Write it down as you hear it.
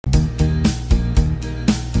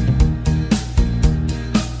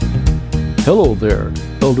Hello there,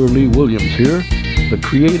 Elder Lee Williams here, the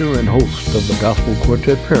creator and host of the Gospel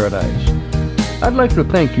Quartet Paradise. I'd like to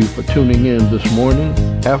thank you for tuning in this morning,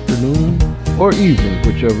 afternoon, or evening,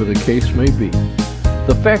 whichever the case may be.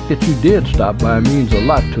 The fact that you did stop by means a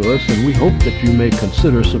lot to us, and we hope that you may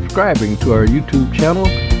consider subscribing to our YouTube channel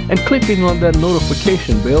and clicking on that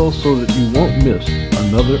notification bell so that you won't miss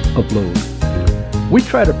another upload. We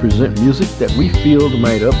try to present music that we feel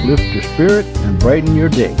might uplift your spirit and brighten your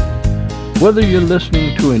day. Whether you're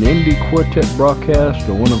listening to an indie quartet broadcast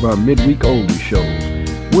or one of our midweek oldie shows,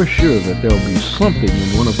 we're sure that there'll be something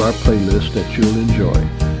in one of our playlists that you'll enjoy.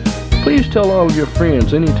 Please tell all of your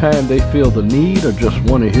friends anytime they feel the need or just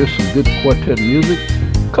want to hear some good quartet music,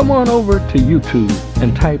 come on over to YouTube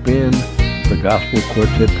and type in the Gospel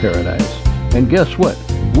Quartet Paradise. And guess what?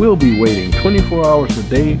 We'll be waiting 24 hours a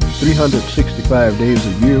day, 365 days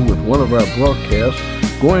a year with one of our broadcasts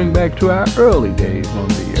going back to our early days on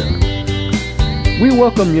the air. We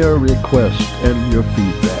welcome your requests and your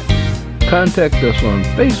feedback. Contact us on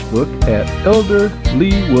Facebook at Elder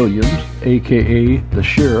Lee Williams, aka The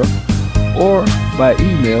Sheriff, or by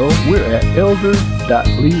email, we're at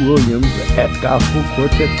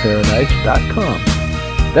elder.leewilliams@gospelquartetparadise.com.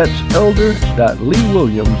 That's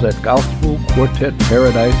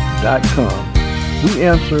elder.leewilliams@gospelquartetparadise.com. We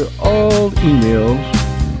answer all emails.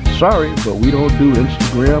 Sorry, but we don't do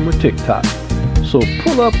Instagram or TikTok. So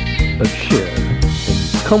pull up a chair and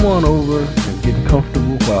come on over and get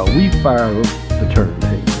comfortable while we fire up the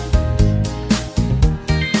turntable.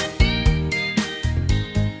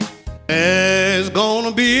 There's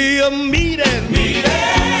gonna be a meeting.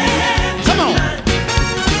 Come on.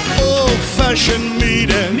 Old-fashioned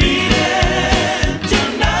meeting.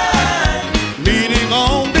 Tonight. Meeting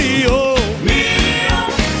on the old.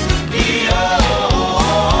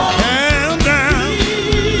 Countdown.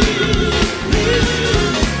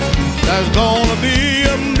 There's gonna be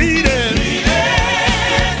a meeting.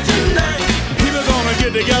 Tonight. People gonna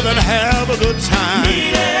get together and have a good time.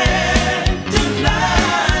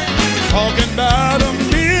 Talking about a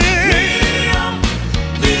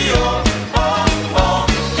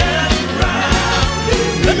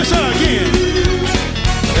let me say it again.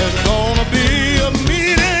 There's gonna be a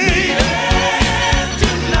meeting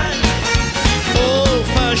tonight.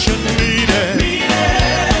 Old-fashioned meeting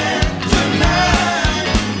tonight.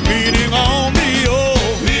 Meeting on the old.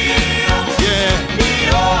 Yeah.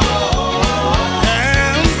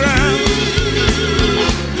 Campground.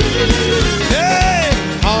 Hey,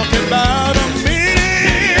 talking about a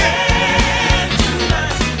meeting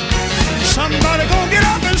tonight. Somebody gonna get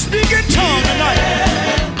up and speak in tongues tonight.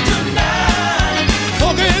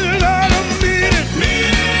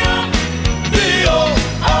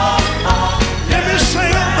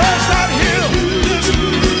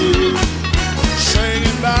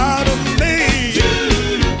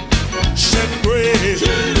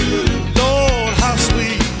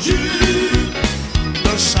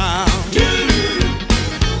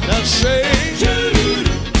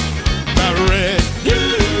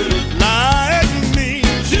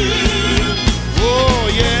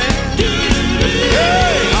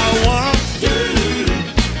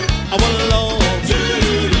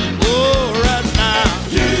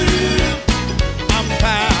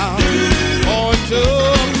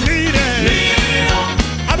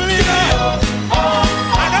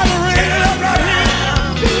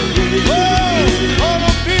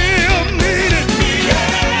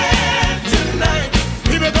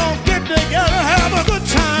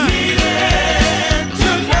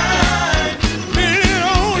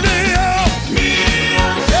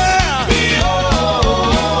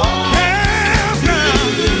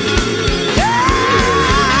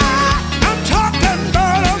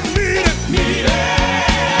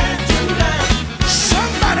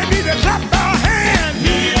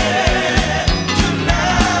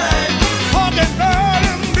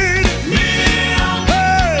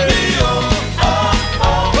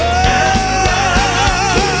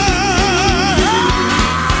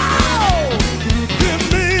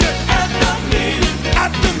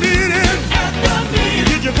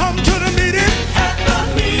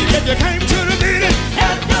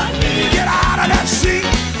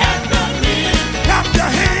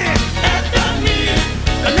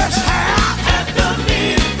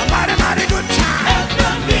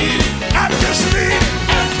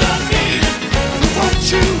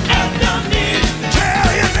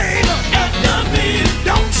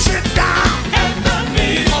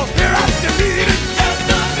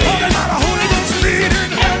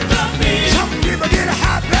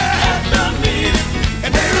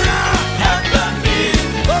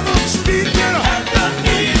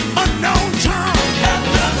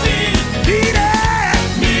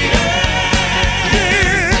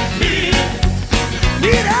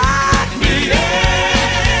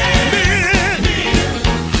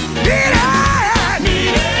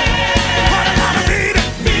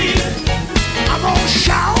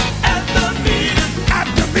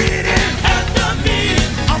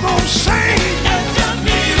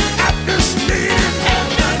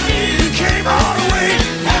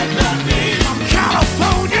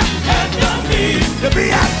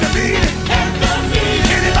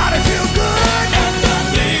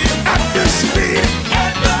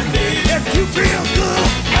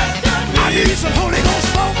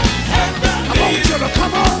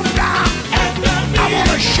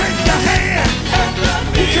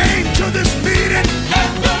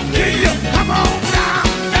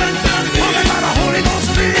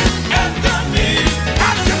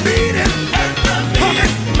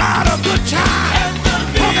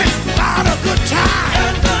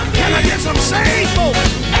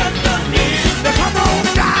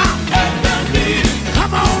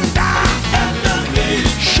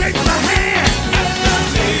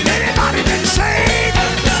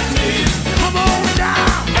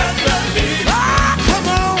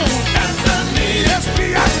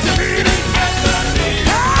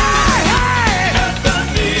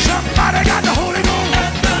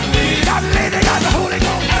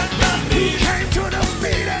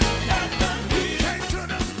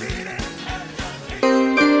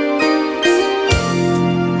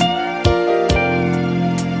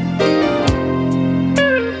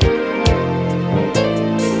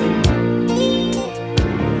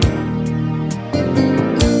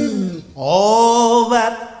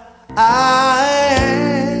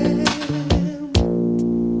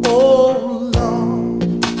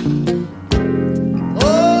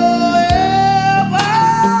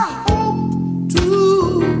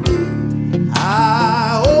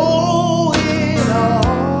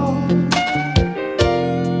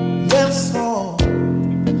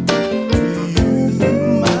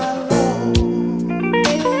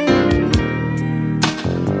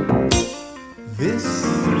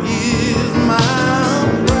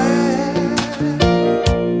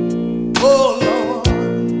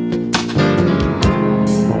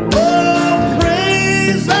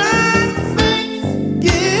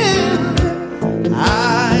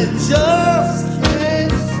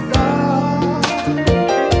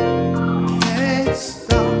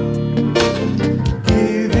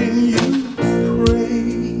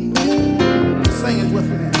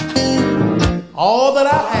 all that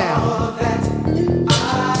I am.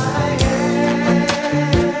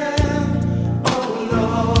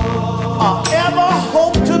 Or ever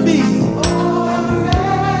hope to be.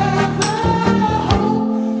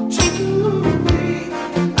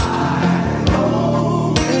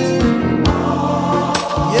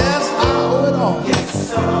 Yes, I owe it all.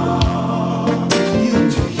 You,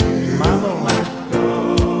 my Lord.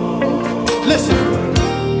 Listen,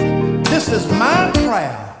 this is my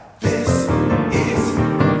prayer.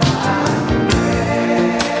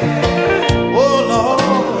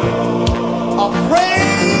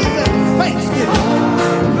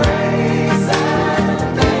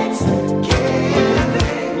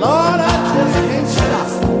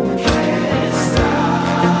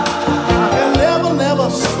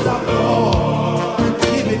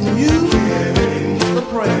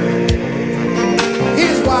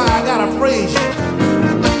 Praise you.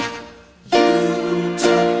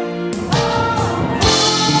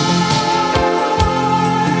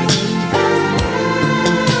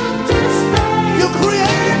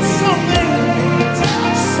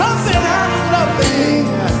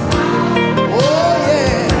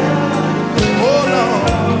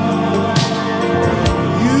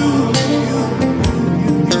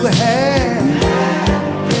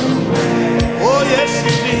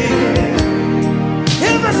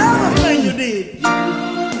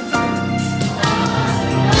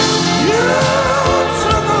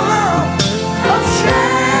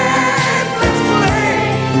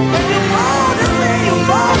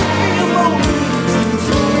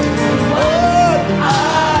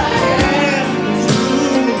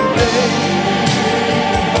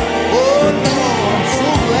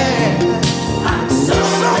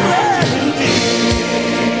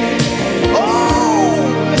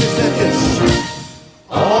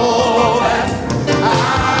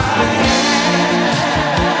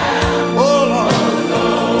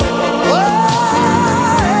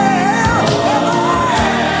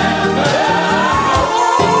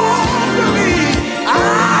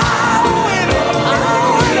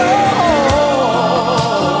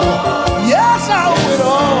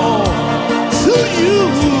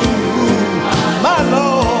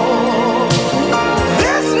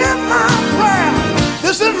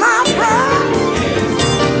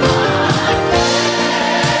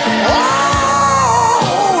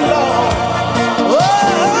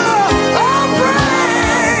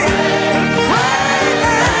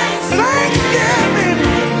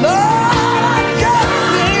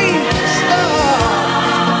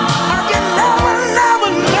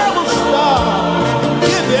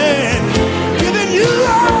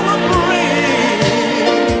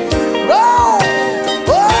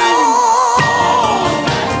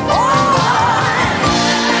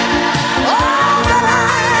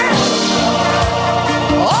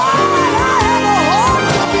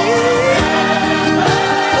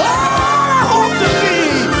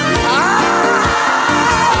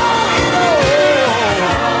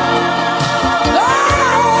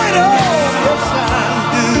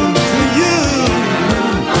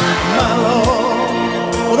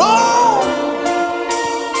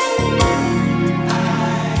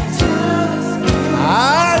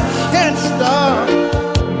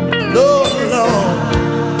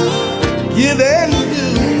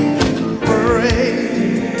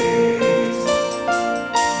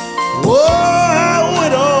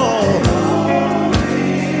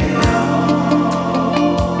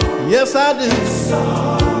 Yes, I do.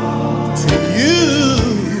 To you,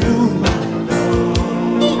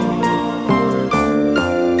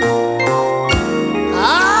 I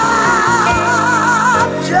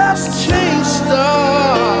just changed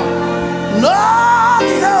stuff. No,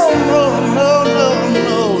 no, no, no, no,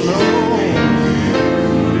 no, no.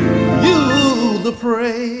 You, the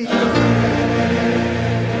praise.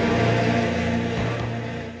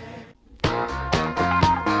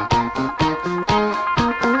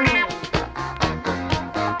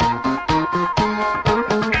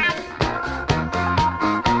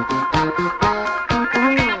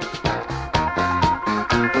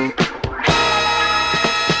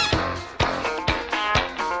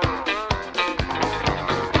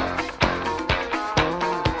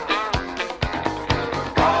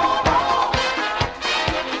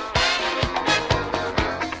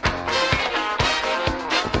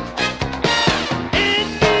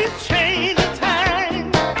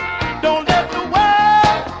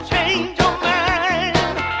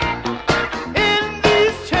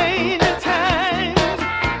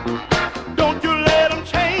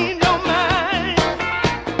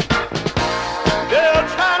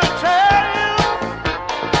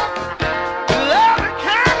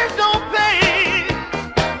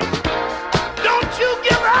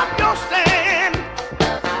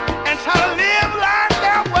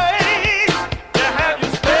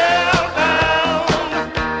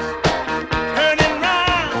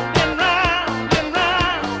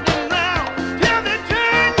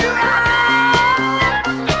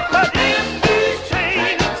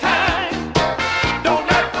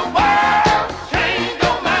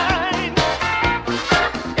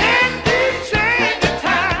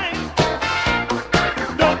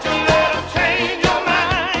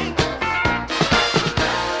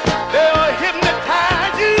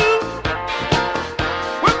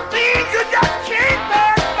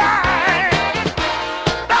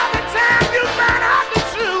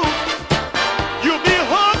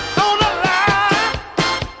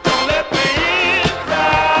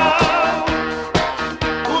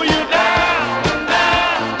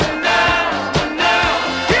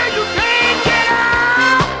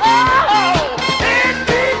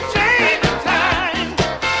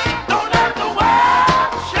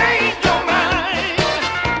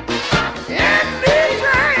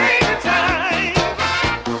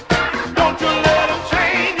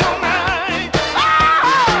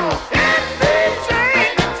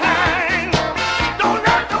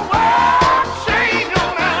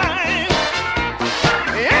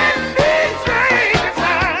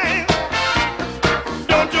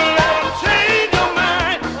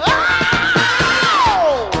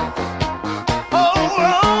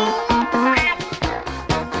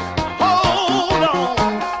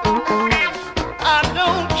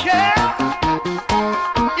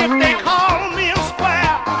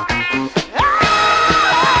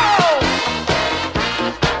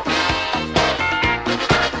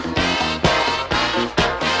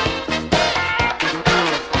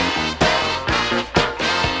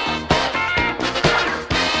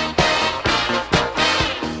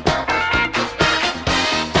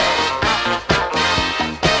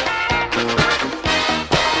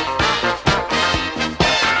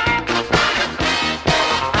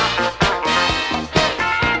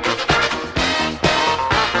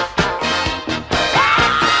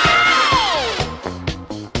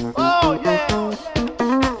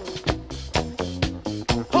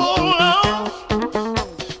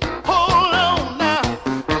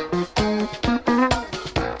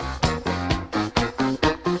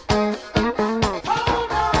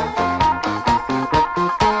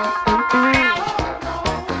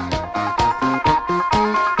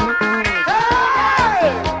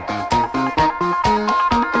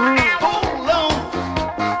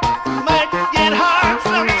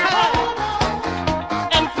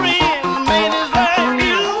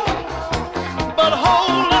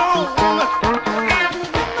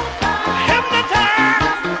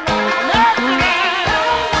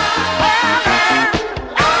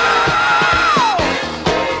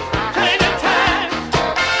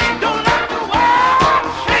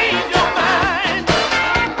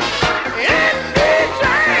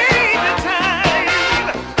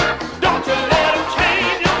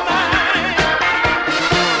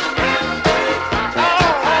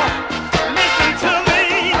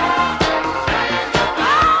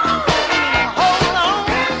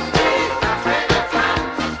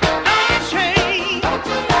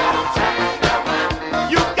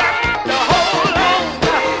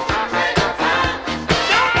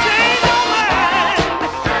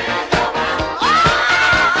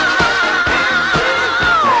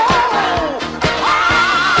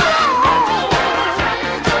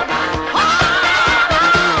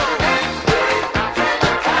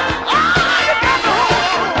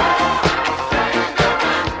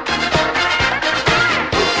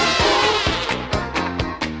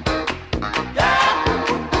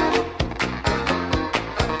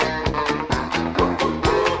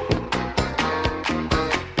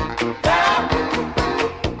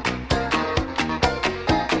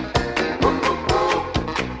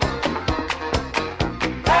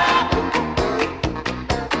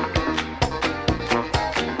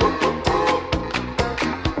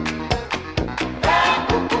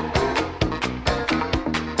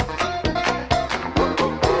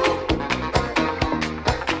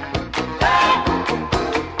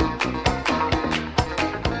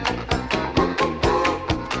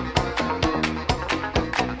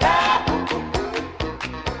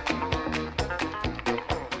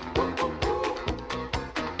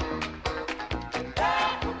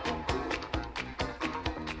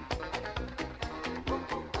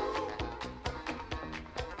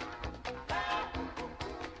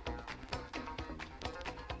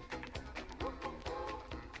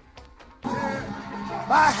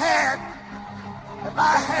 If I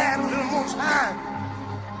had a little more time,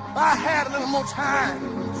 if I had a little more time,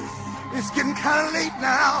 it's getting kind of late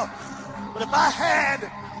now, but if I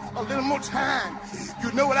had a little more time,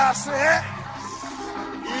 you know what I said?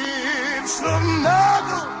 It's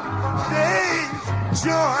another day's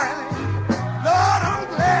journey. Lord, I'm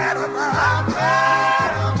glad about it.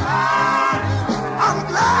 I'm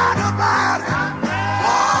glad about it.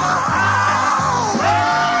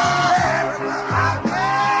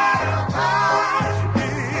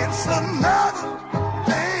 It's another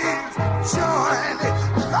day's journey.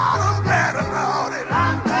 Lord, I'm glad about it.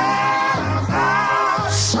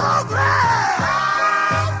 So glad.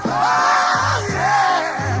 Oh,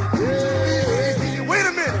 yeah. Wait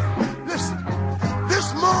a minute. Listen. This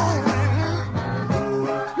morning,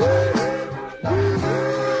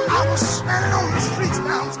 I was standing on the streets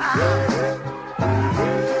downtown.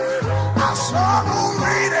 I saw an old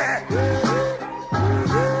lady.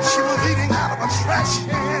 She was eating out of a trash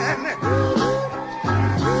can.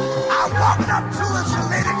 I walked up to her. The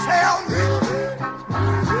lady tell me,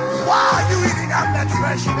 "Why are you eating out that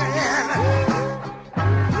trash can?"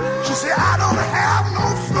 She said, "I don't have no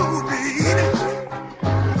food to eat."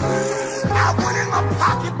 I went in my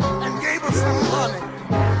pocket and gave her some money.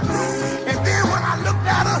 And then when I looked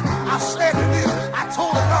at her, I said to this, I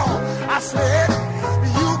told her no. I said,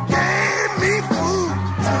 "You gave me food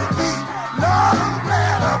to eat. Lord, I'm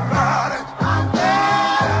glad about it. I'm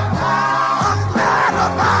glad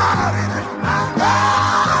about it. I'm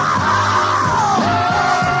glad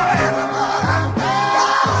about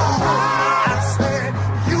it. I said,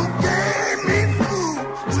 "You gave me food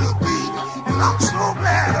to eat, and I'm so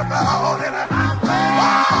glad about it.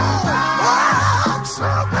 I'm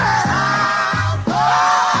so glad.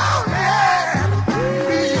 Oh, yeah.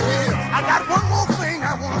 I got one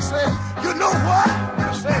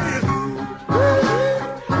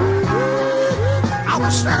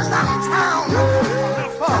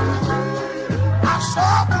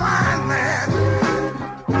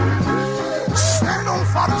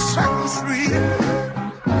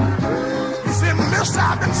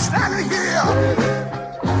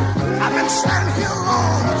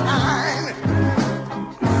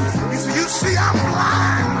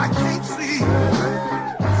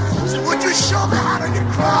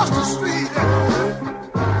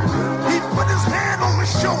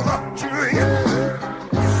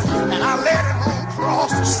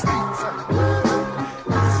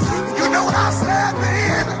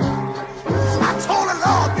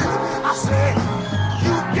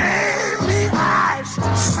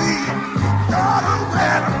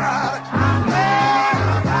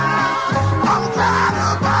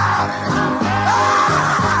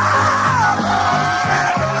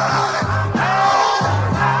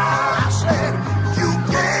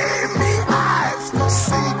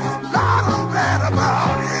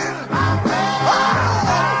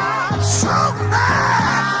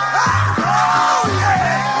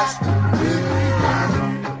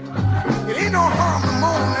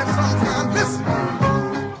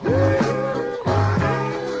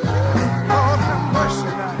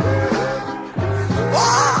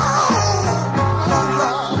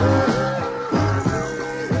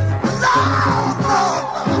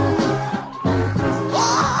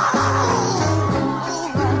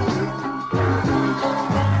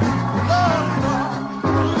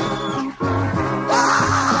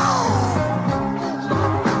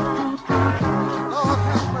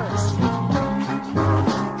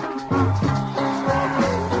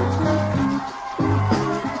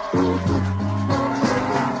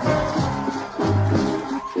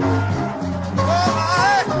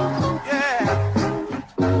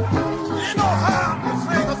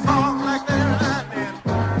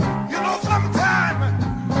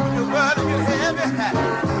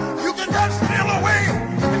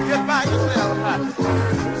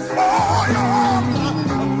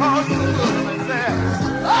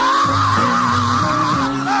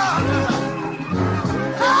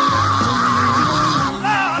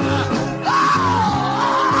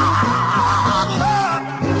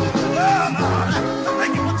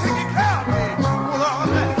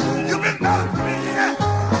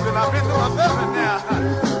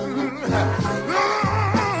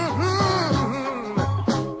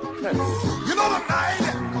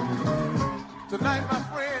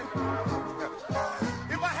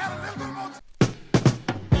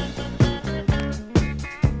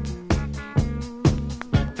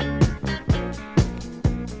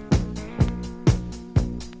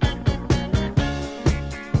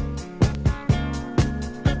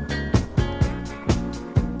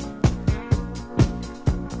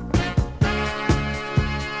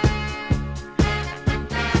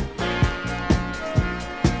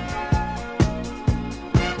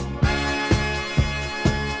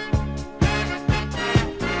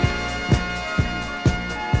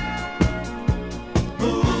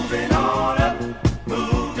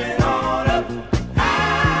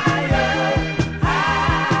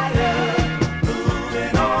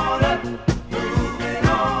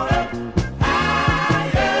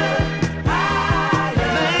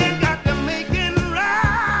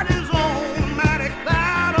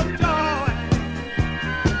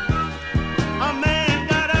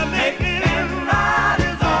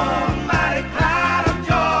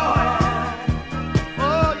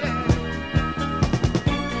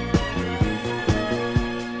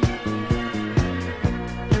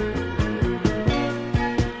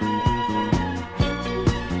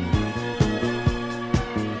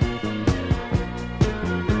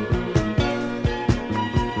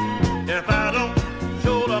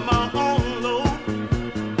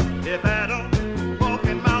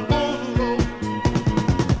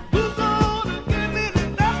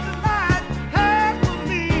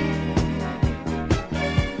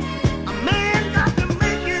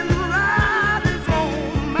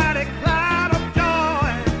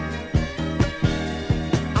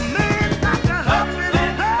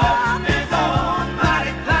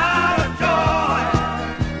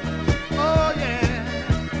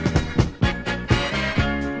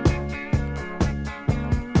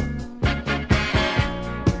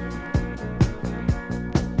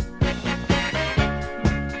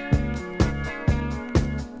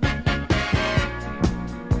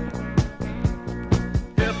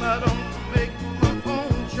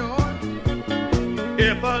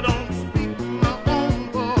if I don't speak my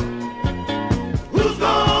own voice? Who's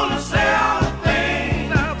gonna say all the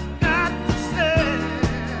things I've got to say?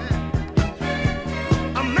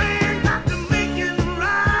 A man got to make it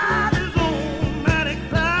right his own mighty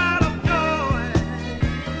cloud of joy.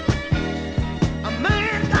 A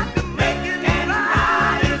man got to make it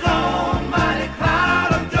right his own mighty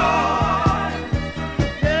cloud of joy.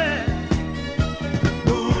 Yeah.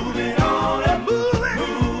 Moving on up,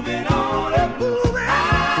 moving on up, moving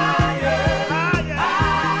higher, higher,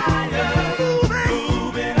 higher.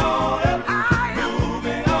 Moving on up, higher,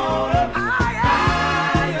 moving on up, higher,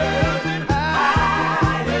 higher.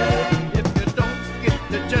 If you don't get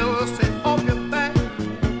the jealousy off your back,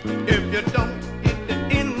 if you don't get the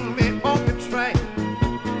envy off your track,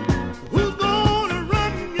 who's gonna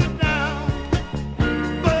run you down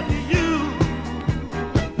but you?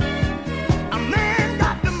 A man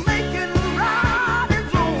got to make it right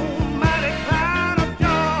his own mighty cloud of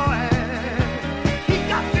joy. He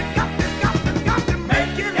got to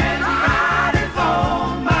make it right his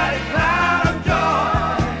own mighty cloud of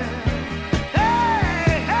joy.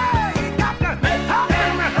 Hey, hey, he got to make it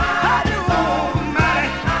right his own mighty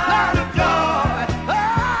cloud of joy. Oh,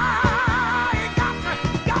 he got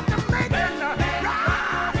to make it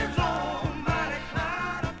right his own mighty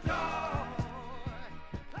cloud of joy.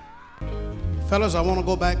 Fellas, I want to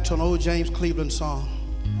go back to an old James Cleveland song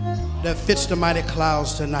that fits the mighty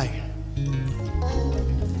clouds tonight.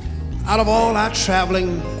 Out of all our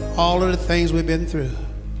traveling, all of the things we've been through,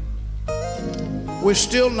 we're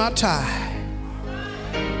still not tired.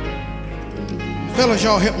 Fellas,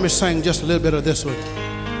 y'all help me sing just a little bit of this one.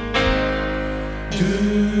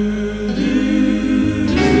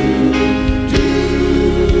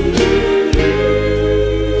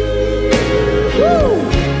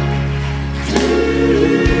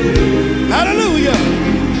 Hallelujah.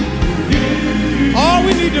 All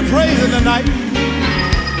we need to praise in the night.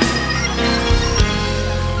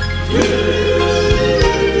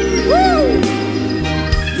 Woo!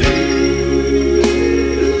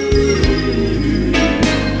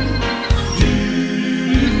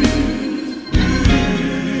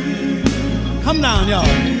 Come down, y'all.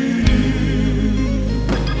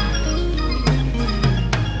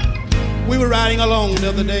 We were riding along the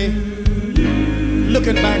other day,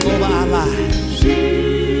 looking back over our lives,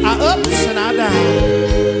 our ups and our downs.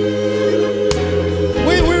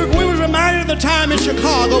 We were reminded of the time in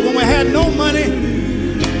Chicago when we had no money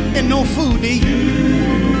and no food to eat.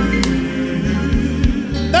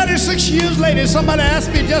 36 years later, somebody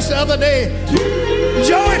asked me just the other day,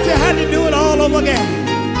 Joe, if you had to do it all over again,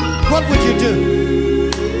 what would you do?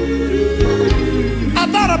 I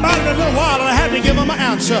thought about it a little while and I had to give him an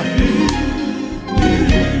answer.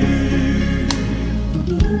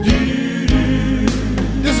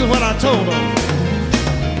 This is what I told him.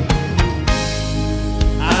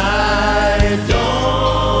 I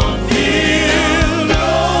don't feel no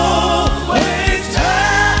waste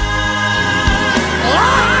time. I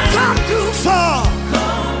come too far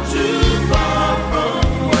from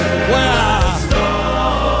where I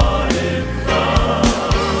started from.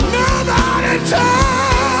 Nobody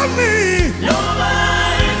told me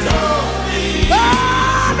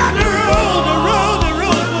that the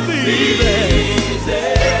road would be easy.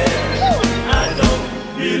 I don't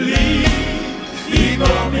believe he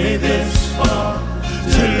brought me this far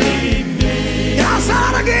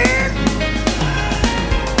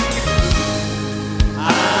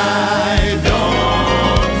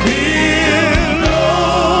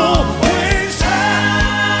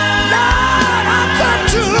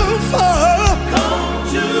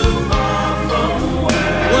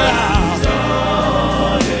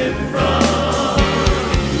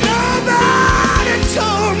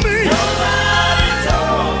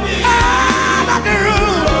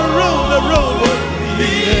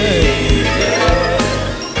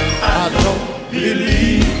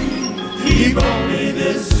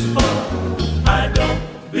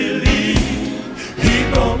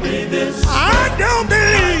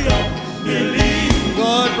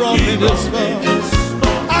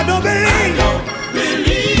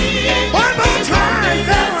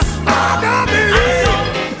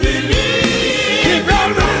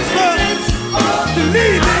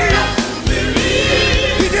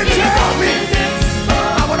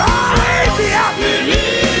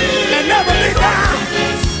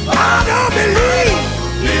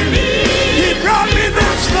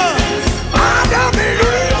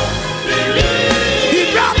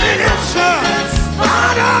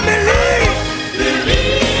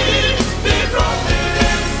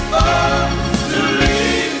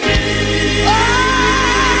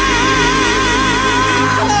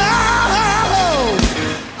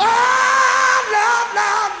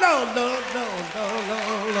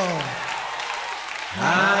Oh,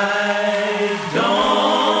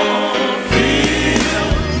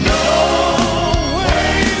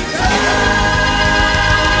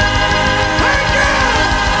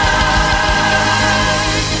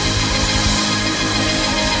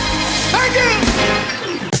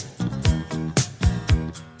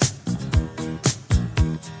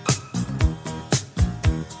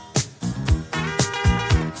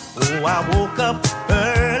 I woke up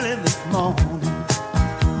early this morning.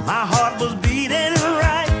 My heart was beating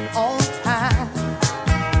right on time.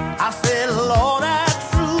 I said, Lord, I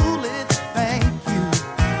truly thank you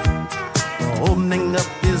for opening up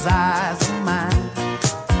his eyes of mine.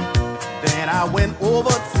 Then I went over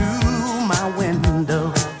to my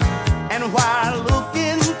window, and while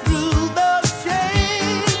looking through the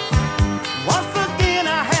shade, once again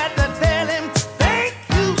I had to tell him, thank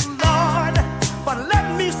you, Lord, for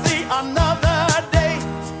letting me see another day.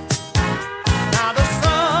 Now the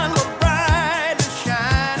sun was bright and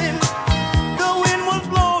shining, the wind was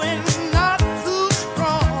blowing not too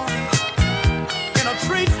strong. In a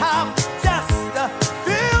treetop just a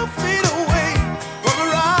few feet away was a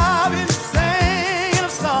robin singing a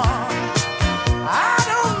song. I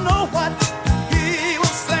don't know what he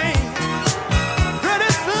was saying.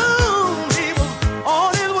 Pretty soon he was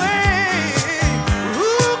on his way.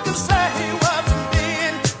 Who can say he wasn't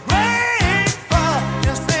being grateful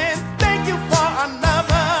and saying thank you for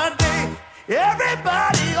another day?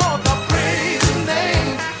 Everybody ought to praise his name.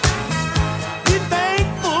 Be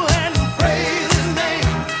thankful and praise his name.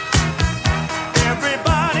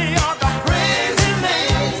 Everybody ought to praise his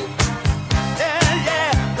name. Yeah,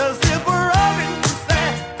 yeah, 'cause if we're loving to say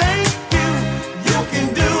thank you, you can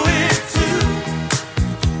do it too.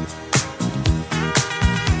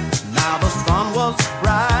 Now the sun was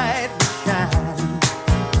bright and shining,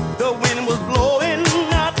 the wind was blowing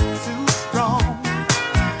not too strong,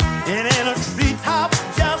 and in a treetop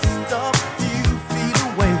just a few feet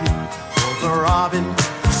away was a robin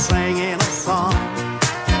singing a song.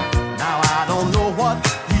 Now I don't know what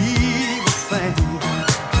he was saying,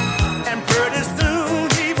 and pretty soon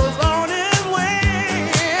he was on his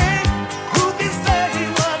way. Who can say he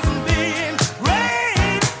wasn't being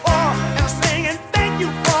grateful and singing thank you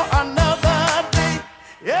for another day?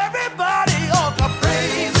 Everybody ought to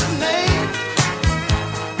praise his name.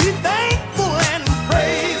 Be thankful and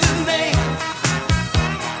praise his name.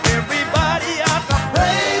 Everybody ought to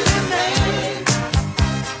praise his name.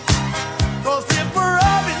 'Cause if we're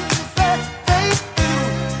loving to say thank you,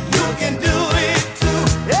 you can do it too.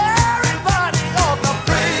 Everybody ought to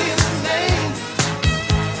praise his name.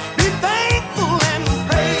 Be thankful and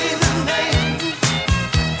praise his name.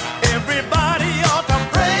 Everybody ought to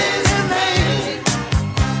praise his name.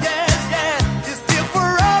 Yes, yes, it's if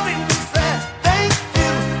we're loving to say thank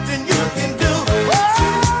you, then you can do it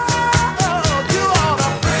too. Oh, you ought to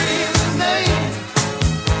praise his name.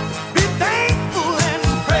 Be thankful and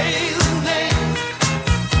praise his name.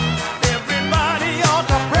 Everybody ought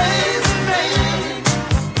to praise his name.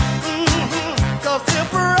 'Cause if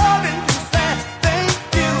we're loving to say thank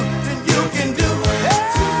you, then you can do it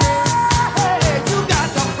too. Hey, you got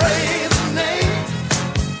to praise his name.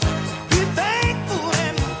 Be thankful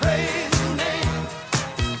and praise his name.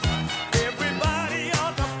 Everybody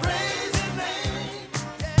ought to praise his name.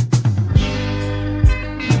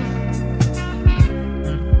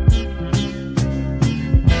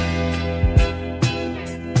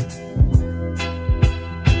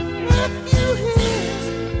 If you hear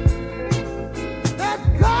that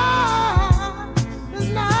God is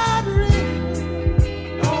not real,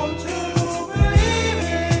 don't you believe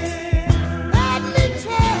it? Let me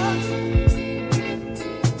tell you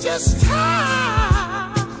just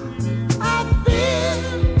how I feel.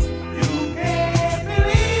 You can't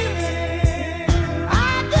believe it.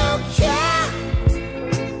 I don't care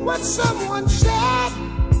what someone said,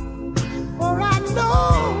 for I know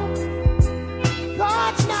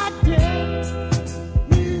God's not dead.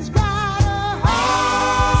 He's got a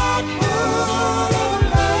heart full of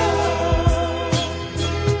love.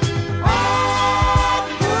 Heart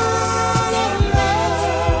full of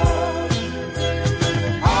love.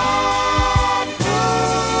 Heart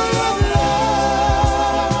full of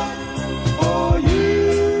love for you.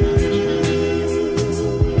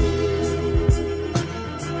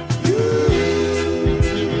 You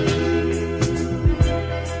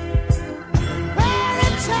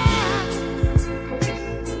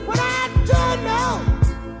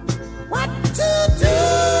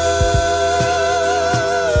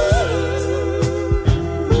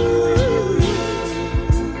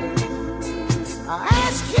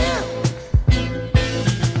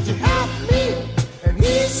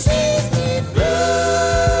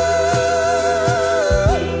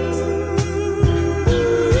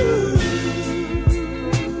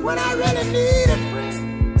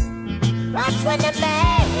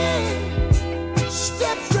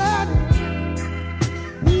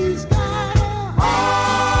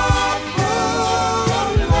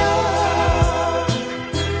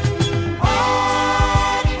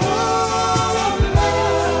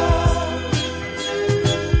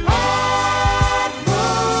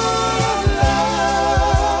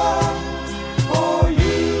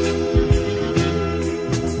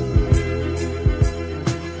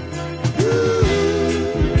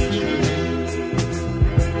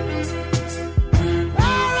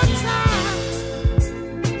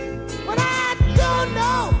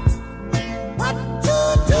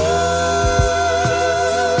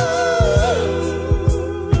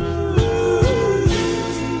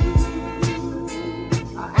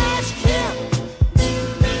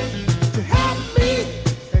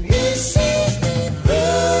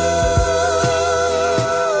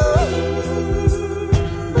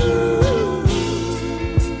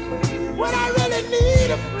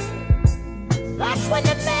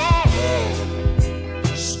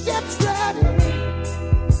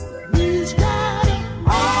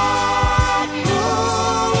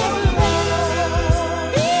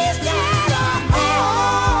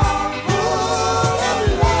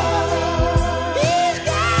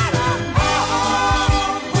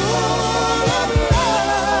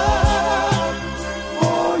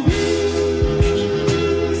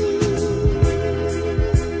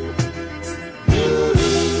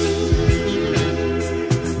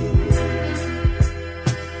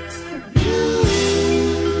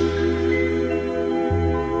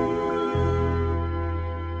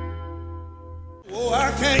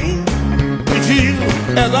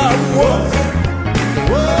because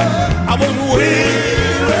I was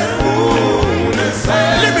weary and wounded.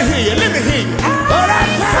 Let me hear you. But I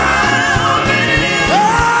found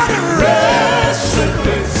the resting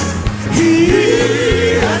place. He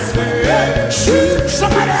has made.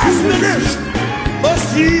 Somebody ask me this. Must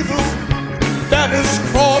Jesus that is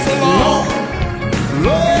cross along?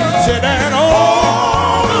 Said that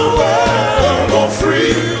all the world go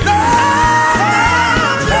free.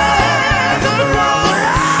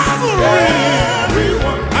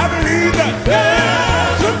 I believe that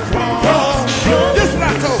there's a cross. This is what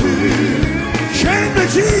I told you. Came to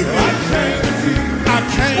Jesus. I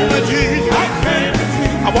came to Jesus.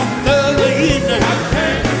 I walked Thursday evening.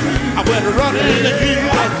 I went running to Jesus.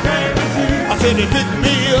 I said he picked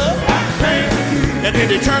me up. And then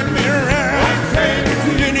he turned me around.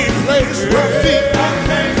 Then he placed my feet.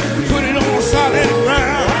 Put it on solid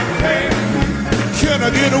ground. Can I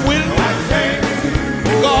get a witness?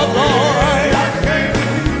 God's alright.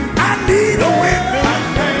 I need a witness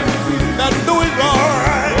that know he's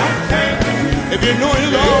alright. If you know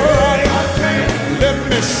he's alright, let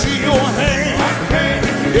me see your hand.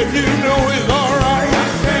 If you know he's alright,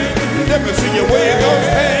 let me see you wave your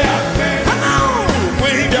hand. Come on,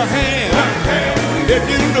 wave your hand. If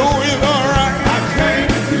you know he's alright,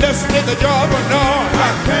 let's make a job of noise.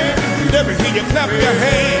 Let me hear you clap your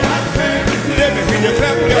hand. Let me hear you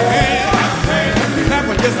clap your hand. Clap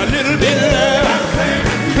just a little bit loud.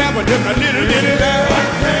 Clap just a little bit loud.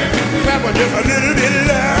 Clap just a little bit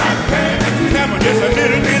loud. Clap just a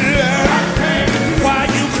little bit loud. While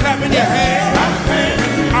you clapping your hand,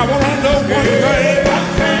 I wanna know one thing.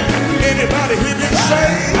 Anybody here been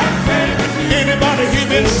saved? Anybody here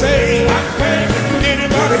been saved?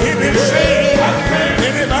 Anybody here been saved?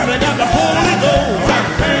 Anybody got the Holy Ghost?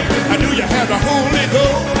 I knew you had the Holy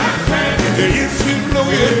Ghost. If you know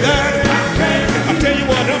you got it, I tell you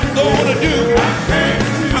what I'm gonna do.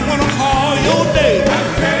 I'm gonna call your name.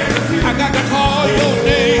 I got to call your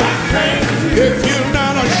name. If you're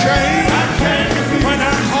not ashamed, when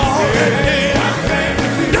I call your name,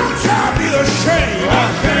 don't y'all be ashamed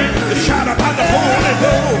to shout about the Holy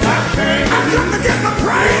Ghost. I come to get the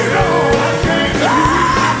praise on.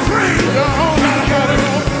 Praise on.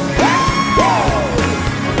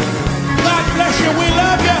 God bless you. We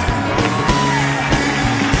love you.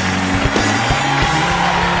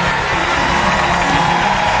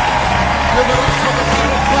 Give it up for the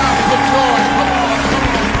little clouds of joy.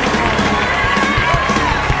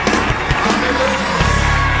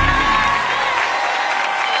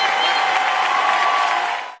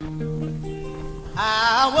 I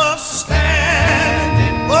was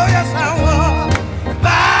standing, oh yes I was,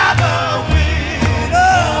 by the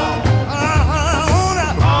window, on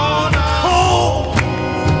a cold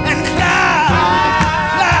and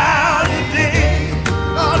cloudy day.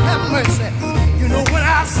 Lord have mercy. You know when I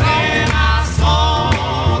saw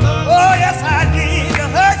the, oh yes I did. The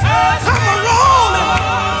hurt come rolling,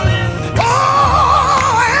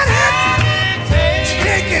 oh and it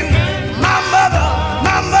taking my mother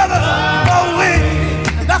away.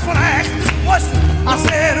 And that's when I asked this question. I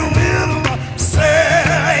said, will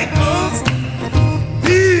Satan's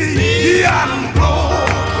be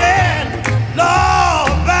unbroken?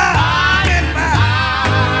 Lord, by and by.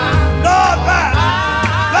 Lord, by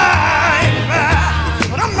and by.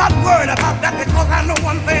 But I'm not worried about that because I know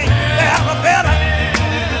one thing. There's a better.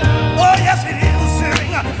 Oh, yes, it is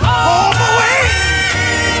sitting on the way.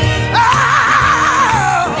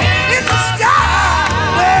 Oh, in the sky.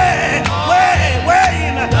 Way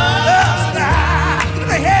in the sky. Look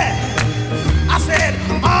ahead. I said,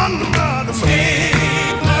 under the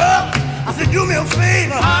stigma. I said, do me a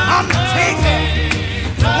favor, undertaker.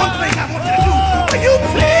 One thing I want you to do. Will you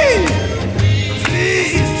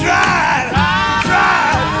please drive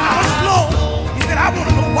out slow? He said, I want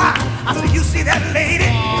to know why. I said, you see that lady?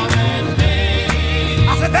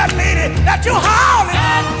 I said, that lady that you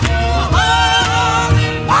hauling.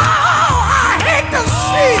 Oh, I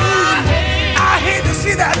hate to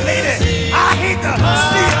see that lady. I hate to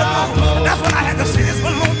see her go. That's when I had to see this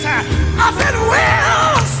one more time. I said,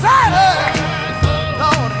 well, Satan,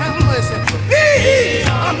 Lord have mercy, be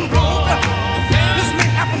unbroken. This may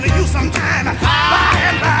happen to you sometime, by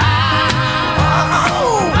and by.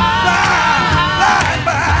 Oh, by and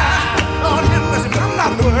by. Lord have mercy, but I'm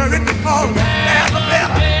not worried because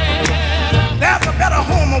there's a better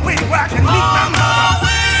home away where I can meet my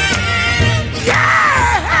mother. Yeah!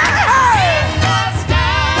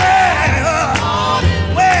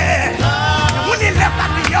 When they left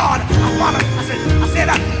out the yard, I said,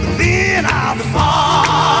 then I'll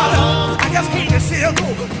fall. I just hate to see her go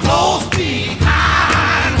close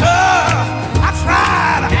behind her. I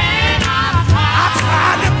tried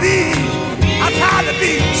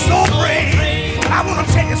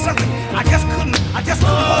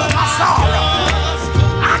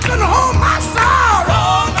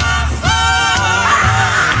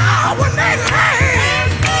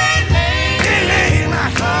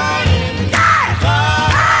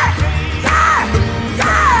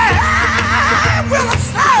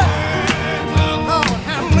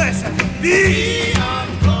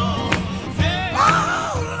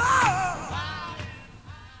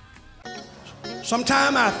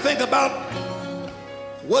Sometimes I think about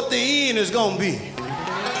what the end is going to be.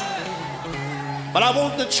 But I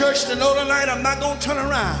want the church to know tonight I'm not going to turn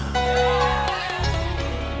around.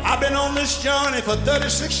 I've been on this journey for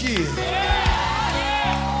 36 years.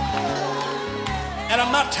 And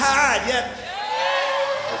I'm not tired yet.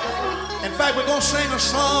 In fact, we're going to sing a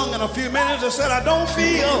song in a few minutes that said, I don't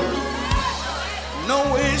feel no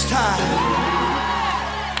ways tired.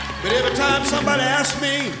 But every time somebody asks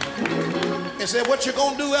me and said, what you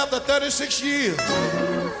gonna do after 36 years?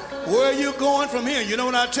 Where are you going from here? You know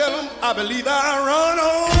what I tell them? I believe I run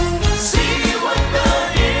on. See what the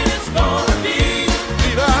end is gonna be.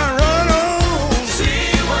 Believe I run on.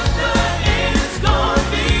 See what the end is gonna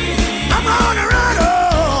be. I'm gonna run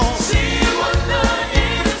on. See what the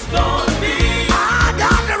end is gonna be. I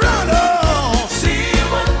got to run on. See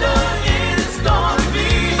what the end is gonna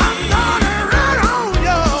be. I'm gonna run on,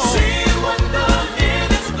 yo. See what the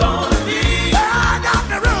end is gonna be. I got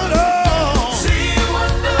to run on. See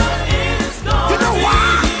what the end is gonna be. You know why?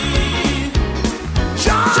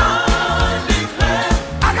 John declared,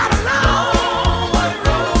 I got a long white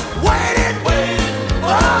road waiting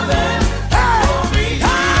for them. Hey,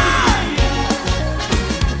 hey.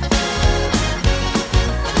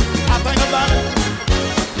 I think about it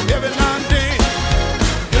every now and then.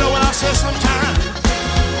 You know what I say sometimes?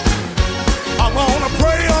 I'm gonna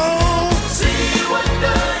pray on. See what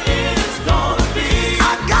the end is gonna be. I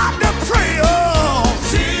got to pray on.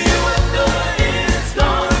 See what the end is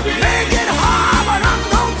gonna be. Make it hard, but I'm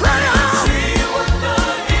gonna pray on. See what the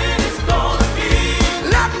end is gonna be.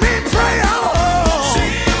 Let me pray on.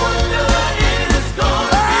 See what the end is gonna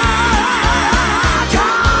be.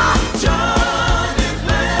 John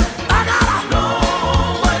declared, I got a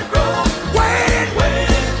long white road waiting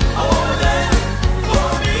over there for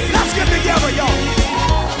me. Let's get together, y'all.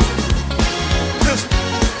 Listen.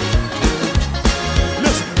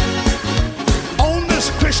 On this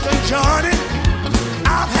Christian journey,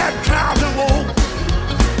 I've had trials and woe.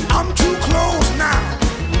 I'm too close now.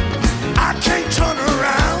 I can't turn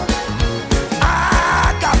around.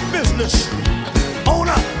 I got business on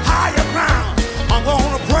a higher ground. I'm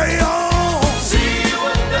gonna pray on. See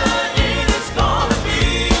what the end is gonna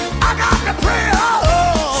be. I got to pray on.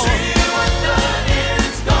 See what the end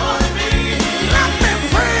is gonna be. Let me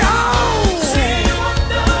pray on. See what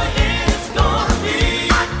the end is gonna be.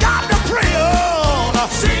 I got to pray on.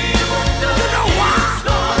 See what the end is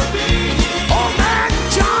gonna be. Oh man,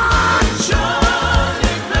 John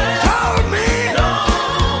declared, told me,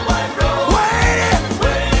 long white road waiting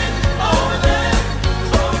over there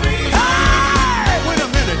for me. Hey, wait a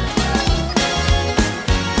minute.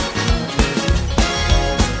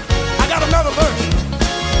 I got another verse.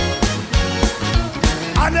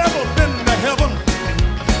 I never been to heaven,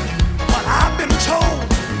 but I've been told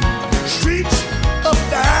streets up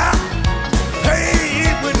there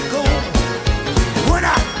paved with gold. When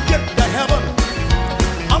I get to heaven,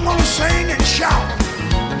 I'm gonna sing and shout.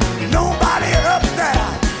 Nobody up there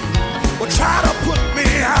will try to put me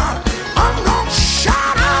out. I'm gonna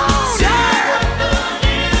shout out. See what the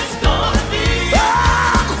end is gonna be.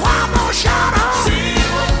 I'm gonna shout out. See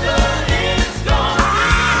what the end is gonna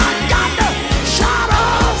be. I got to shout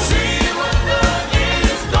out. See what the end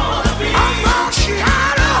is gonna be. I'm gonna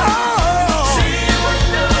shout out. See what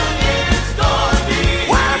the end is gonna be.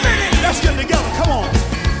 Wait a minute. Let's get together. Come on.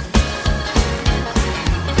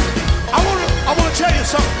 I wanna tell you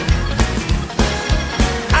something.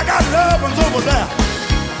 I got loved ones over there.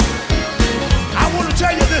 I want to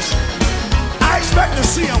tell you this. I expect to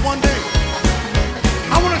see them one day.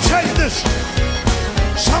 I want to tell you this.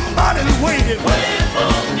 Somebody's waiting for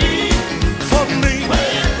me.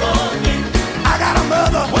 I got a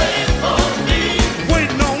mother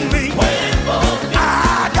waiting on me.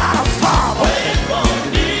 I got a father.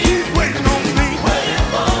 He's waiting on me.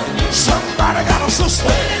 Somebody got a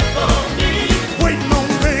sister waiting on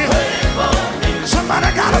me. Somebody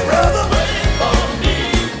got a brother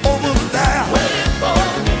over there.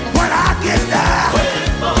 When I get there,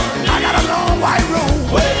 I got a long white road.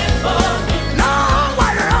 Long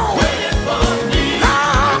white road.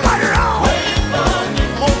 Long white road.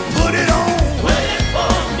 Gonna put it on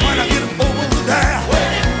when I get over there.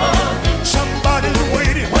 Somebody's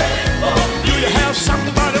waiting. Do you have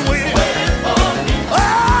somebody waiting?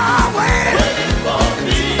 Oh,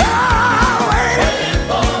 waiting.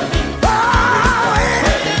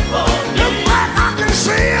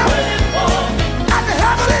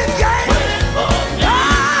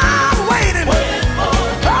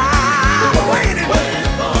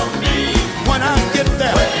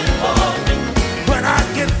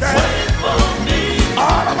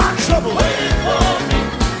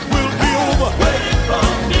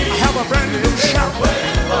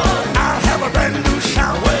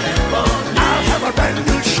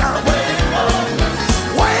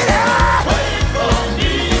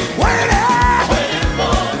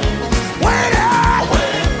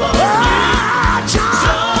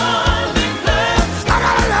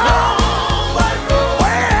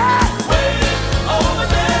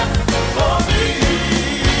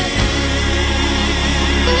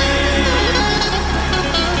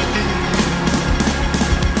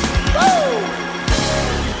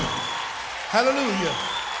 you.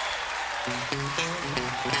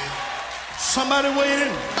 Somebody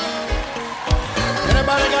waiting.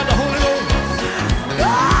 Anybody got the Holy Ghost?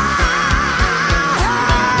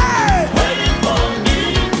 Waiting for me.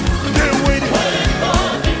 They're waiting. Waiting for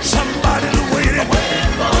me. Somebody's waiting.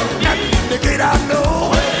 Waiting for me. At the gate I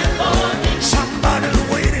know. Waiting for me. Somebody's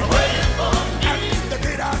waiting. Waiting for me. At the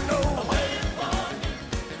gate I know. Waiting for me.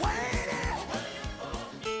 Waiting.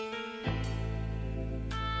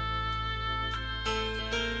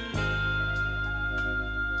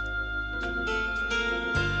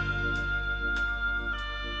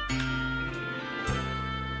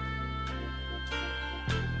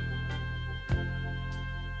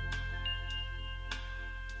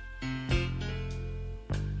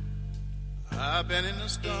 I've been in the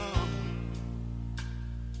storm.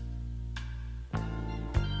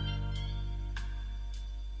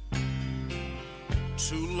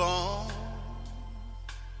 Too long.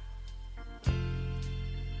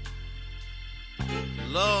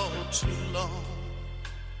 Lord, too long.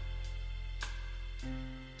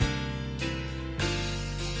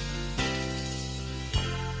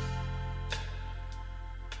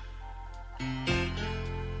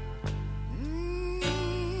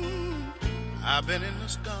 I've been in the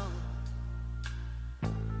storm.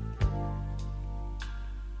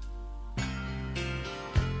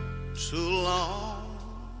 Too long.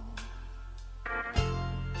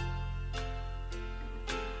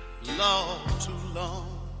 Lord, too long.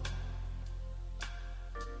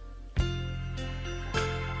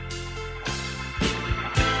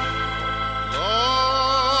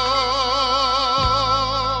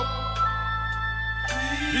 Lord,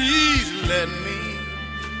 please let me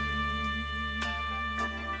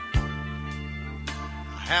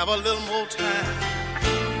have a little more time.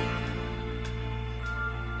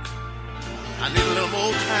 I need a little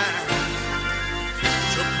more time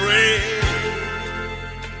to pray.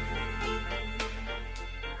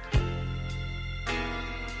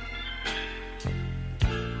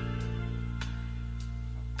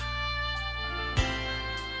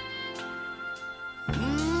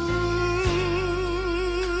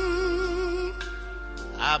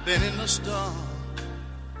 I've been in the storm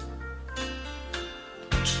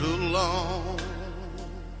too long.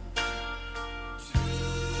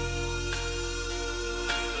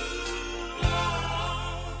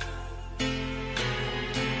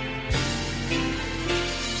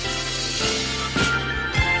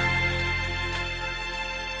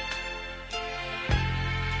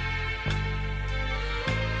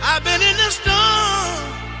 I've been in the storm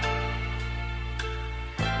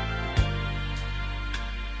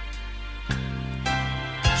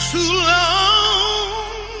too long,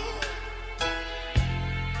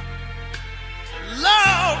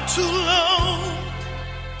 Lord, too long.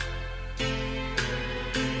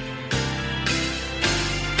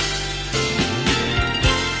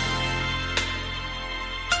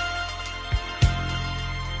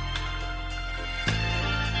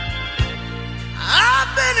 I've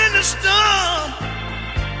been in the storm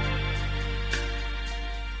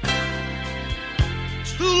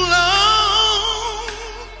too long,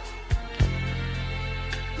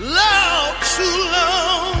 Lord, too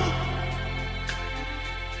long.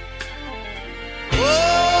 Oh,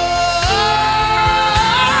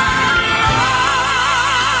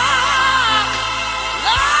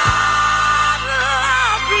 Lord,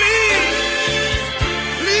 Lord, please,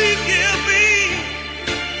 please give me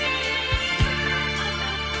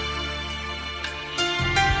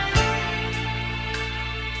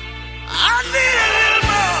I need a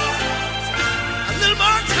little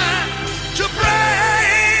more time to pray.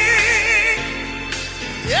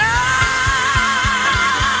 Yeah.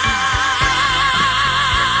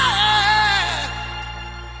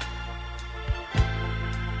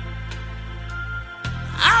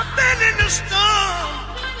 I've been in the storm.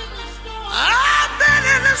 I've been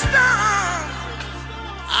in the storm.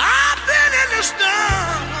 I've been in the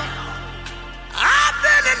storm. I've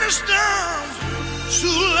been in the storm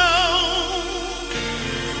too long.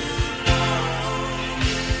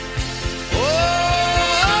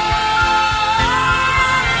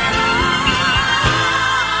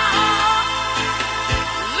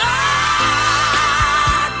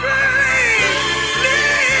 Lord,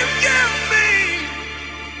 please give me.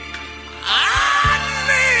 I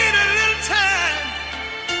need a little time.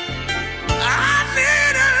 I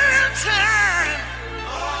need a little time.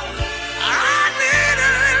 I need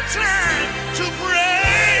a little time to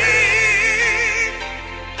pray.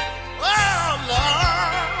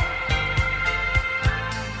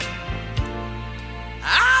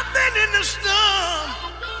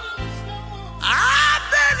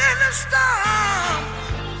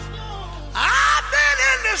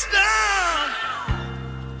 storm.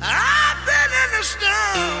 I've been in the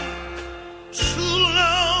storm too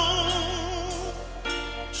long,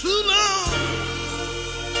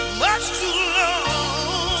 much too long.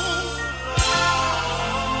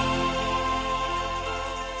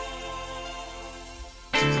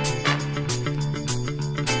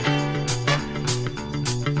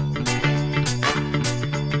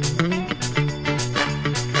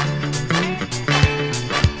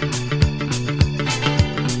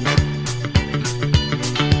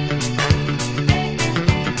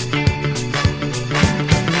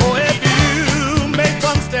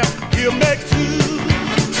 You make two,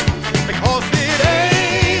 because it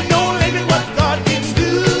ain't no limit what God can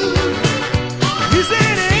do. He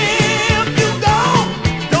said if you go,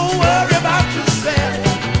 don't worry about yourself.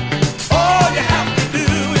 All you have to do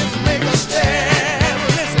is make a stand.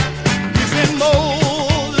 Listen, he sent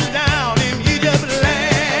Moses down in Egypt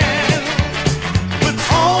land with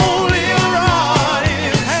only a rod in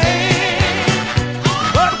his hand.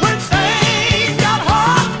 But when things got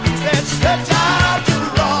hard, he said stretch out your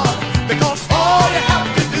rod. Because all you have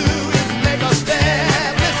to do is make a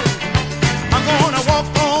stand. Listen, I'm gonna walk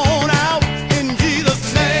on out in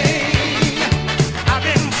Jesus' name. I've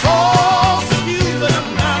been persecuted, but I'm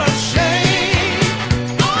not ashamed.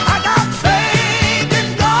 I got faith in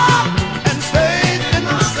God and faith in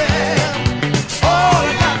myself. All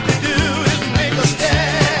I got to do is make a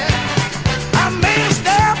stand. I made a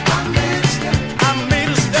step, I made a step, I made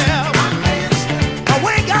a step. My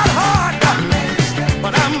way got hard,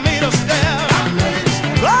 but I made a step.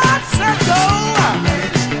 God said go,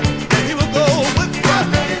 and He will go with you.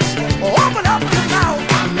 Open up your mouth,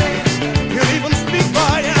 He'll even speak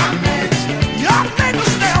for you. You make a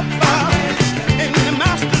step in the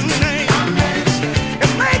Master's name.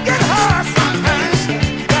 It may get hard sometimes.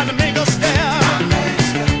 You got to make a step.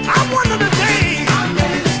 I wonder today,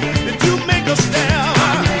 did you make a step?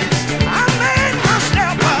 I made my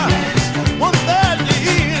step one Thursday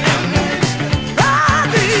evening.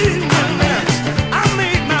 Friday evening, I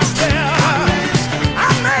made my step. I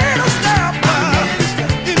made a step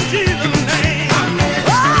in Jesus' name.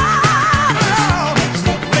 Oh,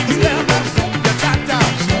 make a step. You got to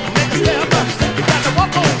make a step. You got to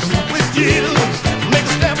walk on with Jesus. Make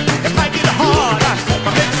a step. It might get hard,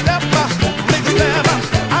 but make a step. Make a step.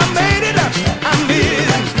 I made it. I made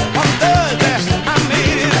it. On Thursday, I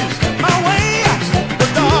made it. My way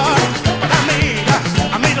was dark, but I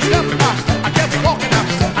made a step. I kept walking.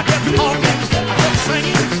 I kept talking. I kept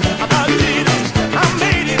singing about Jesus. I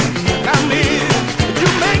made it. I made it. Did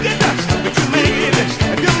you make it? Did you make it?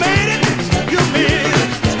 If you made it, you made it.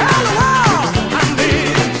 Tell the world I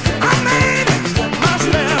made it. I made it. My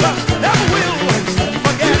step. Never will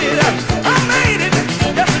forget it. I made it.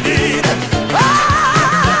 Yes, I did.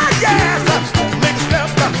 Ah, yes. Make a step.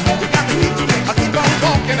 You got to keep on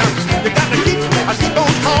walking. You got to keep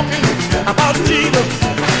on talking about Jesus.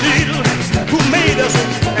 Jesus who made us,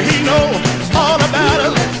 and He knows all about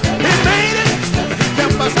us. He made it. He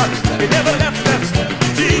kept us. He never left us.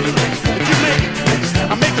 Jesus, did you make it?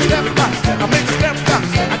 I make a step. I make a step.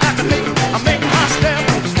 I got to make my step.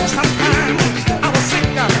 Sometimes I was sick,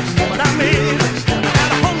 but I made it. I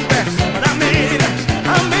got hungry, but I made it.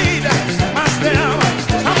 I made my step.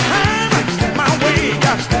 Sometimes my way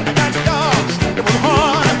got dark. It was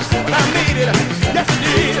hard, but I made it. Yes, I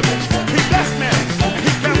did. He blessed me.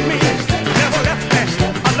 He kept me. He never left me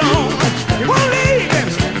alone. He won't leave me.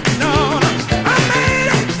 No, I made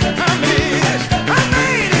it. I made it. I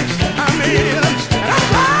made it. I made it. And I'm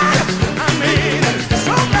glad I made it.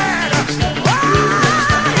 So glad. Oh,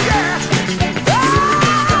 yes.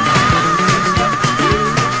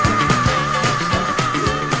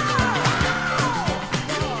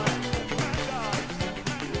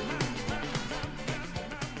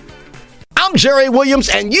 I'm Jerry Williams,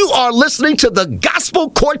 and you are listening to the Gospel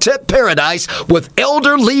Quartet Paradise with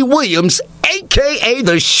Elder Lee Williams, a.k.a.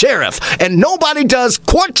 the Sheriff. And nobody does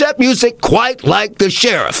quartet music quite like the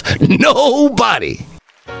Sheriff. Nobody.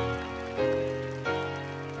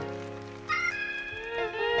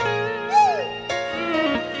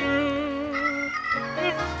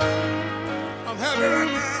 I'm happy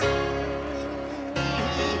right now.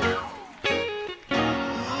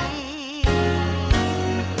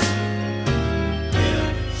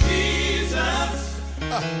 Jesus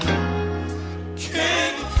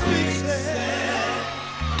can fix it.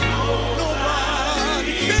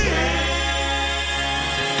 Nobody can.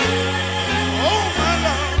 Oh my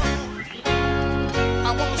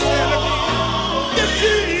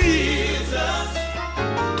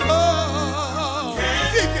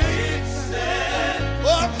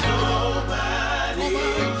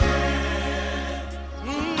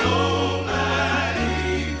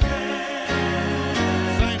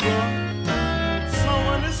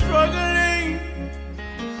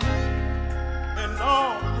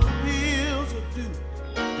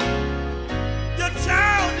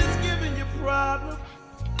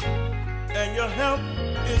your help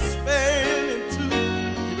is failing too.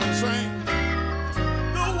 You been saying?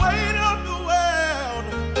 The weight of the world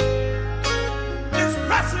is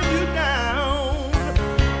pressing you down.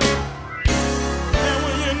 And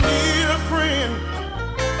when you need a friend,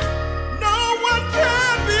 no one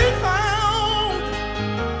can be found.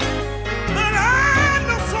 But I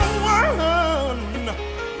know someone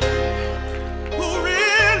who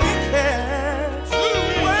really cares.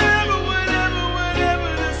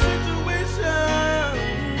 Whatever the situation,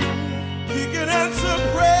 he can answer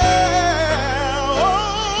prayer.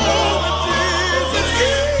 Oh, Jesus,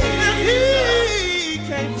 if he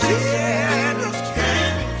can't Jesus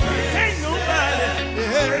can't nobody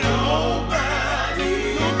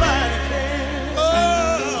can. Oh,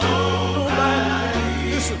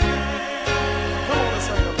 nobody. Listen, Come on, let's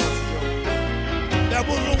sing a verse. there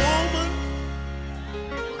was a woman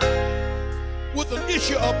with an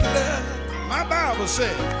issue of blood. My Bible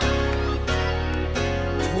said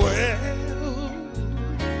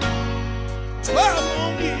 12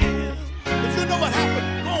 long years. If you know what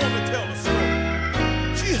happened, Go on and tell the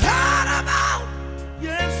story. she heard about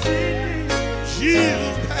Yes, she did.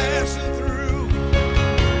 Jesus passing through.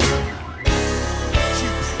 She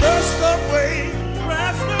pressed her way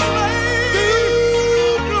Pressed away.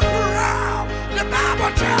 through the crowd. The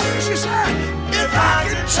Bible tells me, she said, if I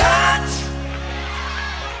can touch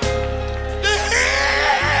the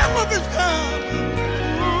hem of his garment,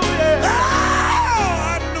 Ooh, yeah. oh,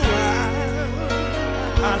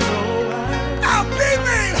 I know I'll be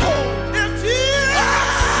made whole. If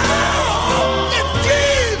Jesus, If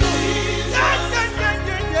Jesus,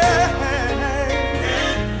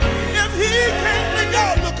 if he can't make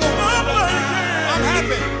y'all look over. I'm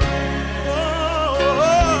happy.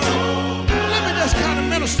 Let me just kind of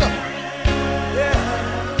minister.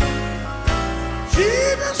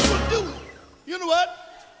 Jesus will do it. You know what?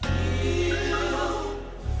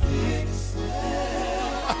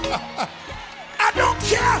 I don't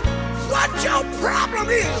care what your problem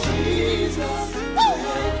is.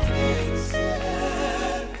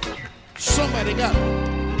 Somebody got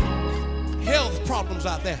health problems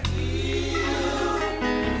out there.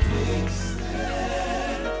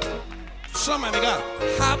 Somebody got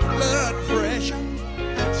high blood pressure.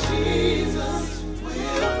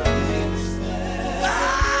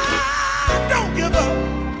 Don't give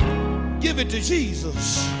up. Give it to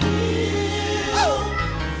Jesus.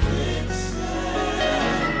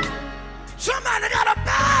 Somebody got a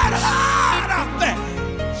bad heart out there.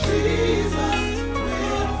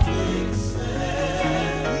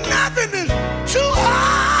 Nothing is too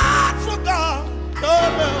hard for God. Oh,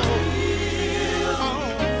 no.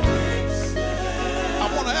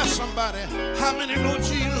 I want to ask somebody, how many know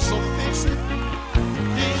Jesus will fix it?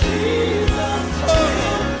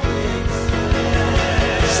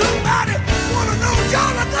 Somebody want to know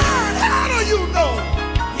y'all are God. How do you know?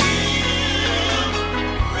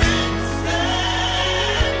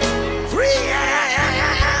 3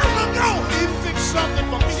 years ago, he fixed something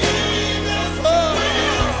for me.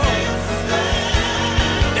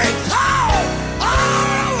 They called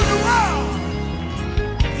all over the world.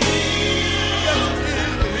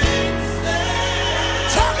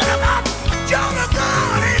 Talking about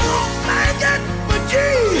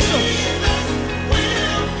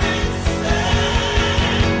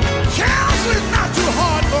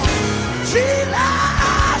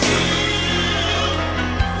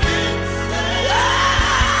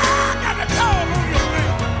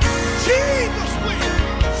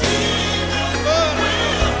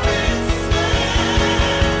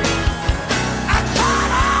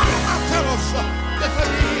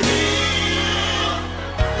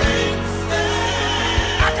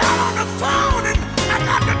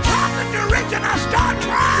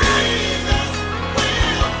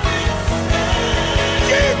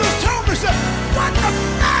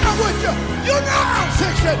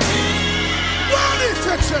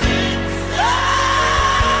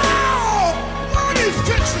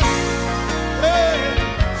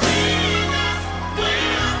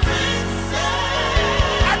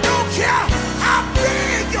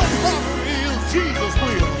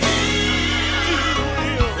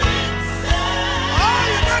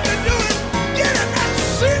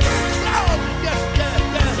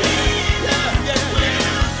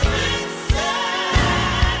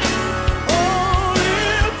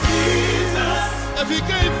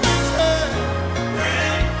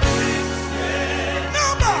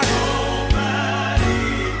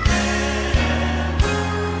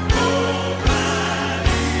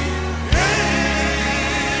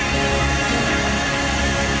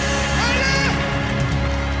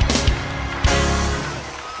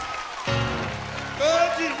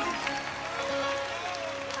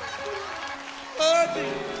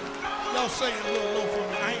Y'all sing a little low for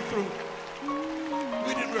me. I ain't through.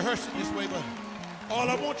 We didn't rehearse it this way, but all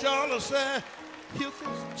I want y'all to say, he'll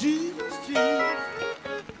fix it. Jesus, Jesus,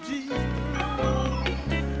 Jesus,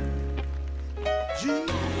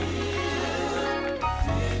 Jesus.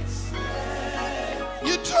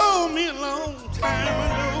 You told me a long time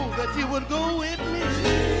ago that you would go with me.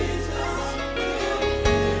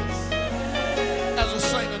 As a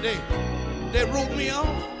singer, they wrote me off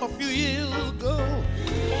a few years ago.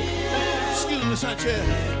 Excuse me, Sanchez.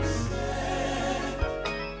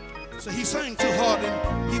 So he sang too hard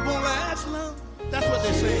and he won't last long. That's what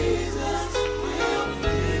they say.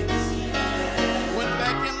 Went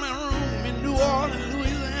back in my room in New Orleans,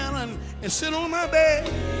 Louisiana, and sit on my bed.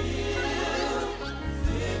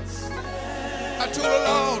 I told the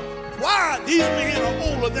Lord, why these men are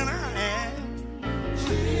older than I am?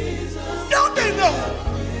 Don't they know?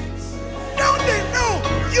 Don't they know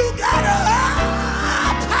you got a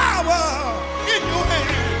power in your hand?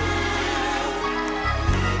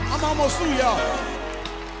 I'm almost through, y'all.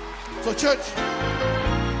 So church,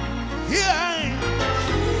 here I am.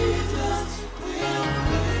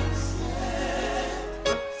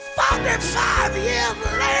 45 years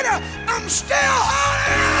later, I'm still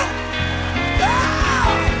holding out.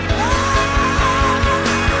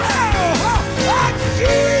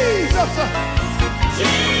 Jesus!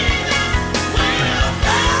 Jesus!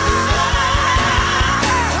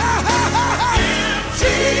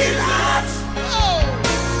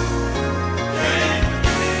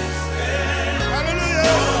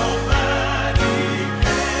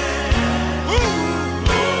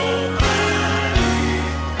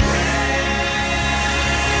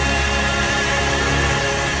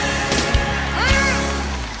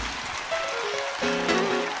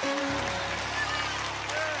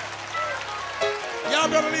 Y'all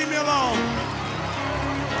better leave me alone.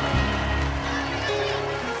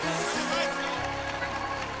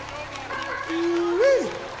 Ooh-wee.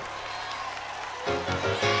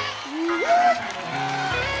 Ooh-wee.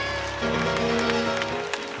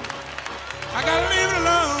 I gotta leave it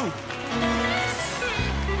alone.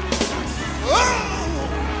 Oh.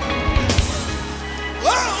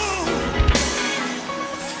 Oh.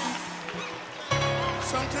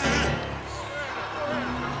 Sometimes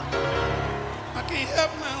I can't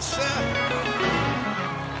help myself.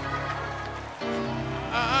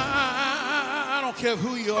 I don't care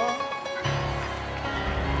who you are.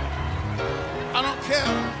 I don't care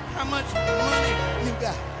how much money you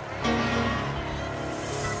got.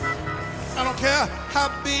 I don't care how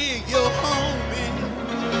big your home is.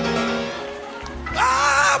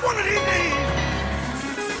 One of these days.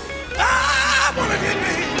 One of these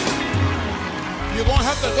days. You're gonna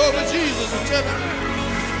have to go to Jesus and tell him,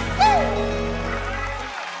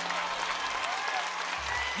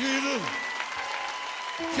 Jesus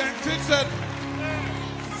can't fix that.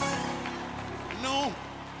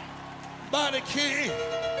 Nobody can.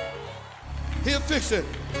 He'll fix it.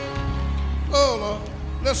 Oh, Lord.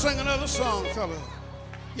 Let's sing another song, fella.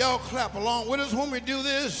 Y'all clap along with us when we do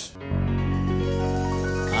this.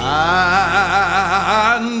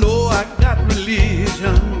 I know I got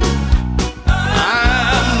religion.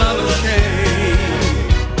 I'm not ashamed.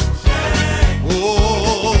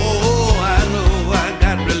 Oh, I know I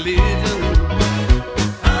got religion.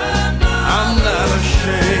 I'm not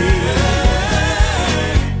ashamed.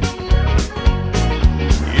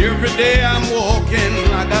 Every day I'm walking,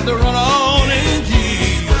 I got to run on in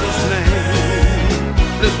Jesus' name.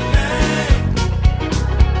 Listen,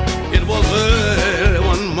 it was early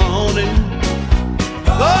one morning,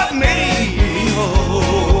 God made me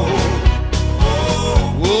whole.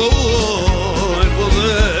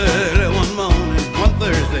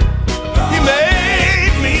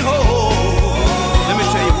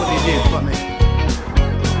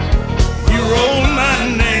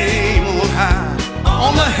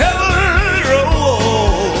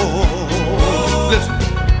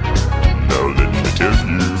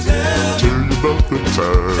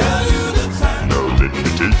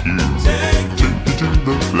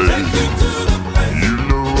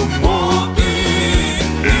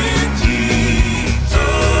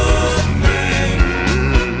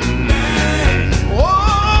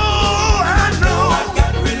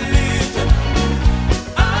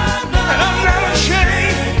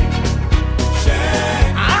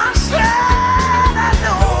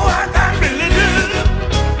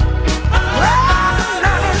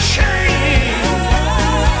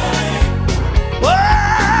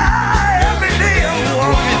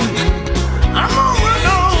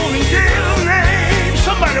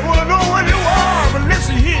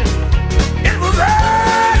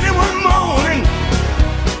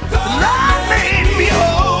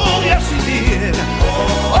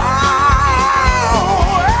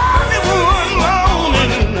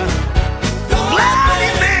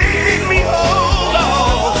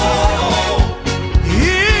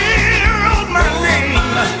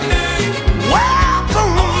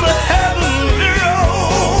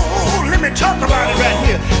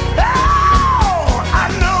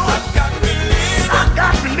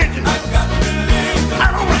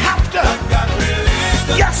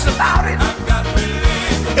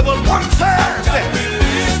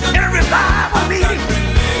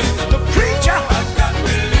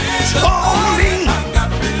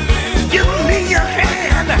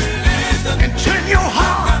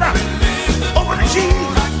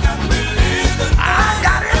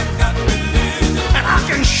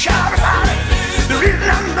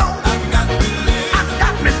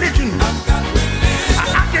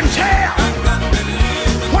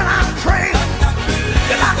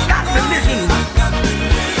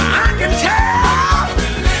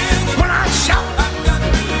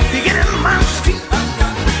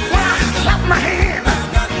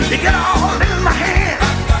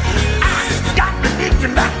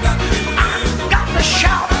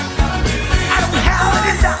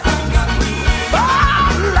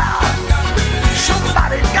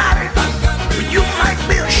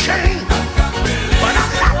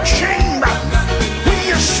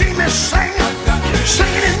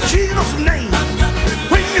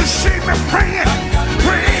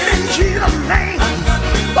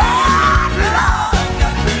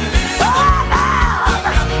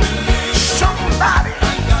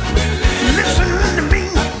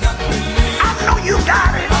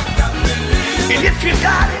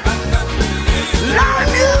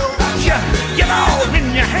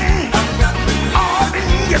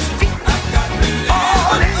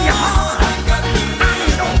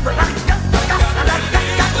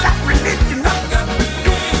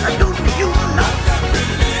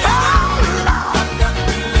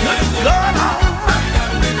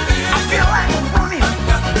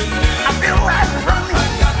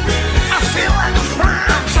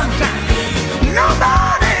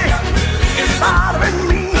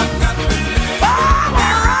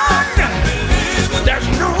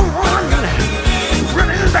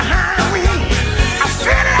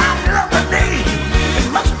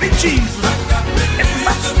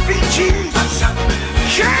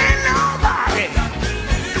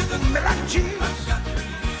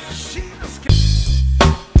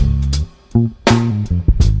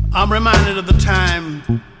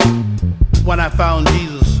 time when I found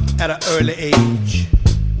Jesus at an early age.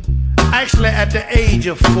 Actually, at the age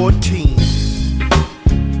of 14,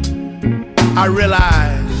 I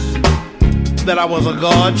realized that I was a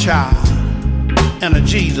God child and a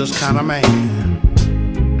Jesus kind of man.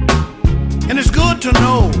 And it's good to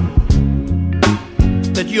know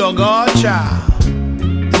that you're a God child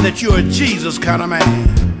and that you're a Jesus kind of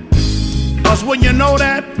man. Because when you know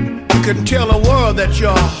that, you can tell the world that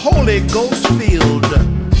you're Holy Ghost filled.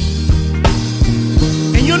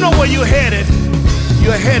 And you know where you're headed.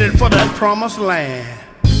 You're headed for that promised land.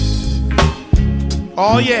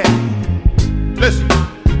 Oh yeah. Listen.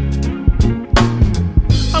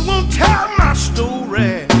 I'm gonna tell my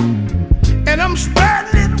story, and I'm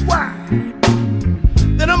spreading it wide,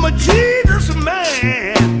 that I'm a Jesus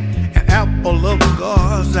man, an apple of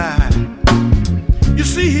God's eye. You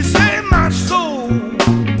see, he saved my soul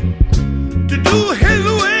to do his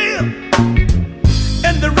will,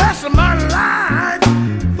 and the rest of my life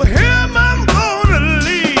for him I'm gonna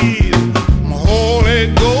live. I'm Holy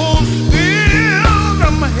Ghost filled,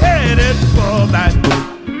 I'm headed for that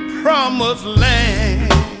promised land.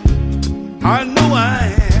 I know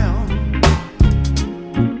I am.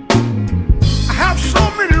 I have so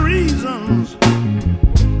many reasons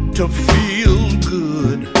to feel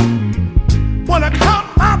good. When I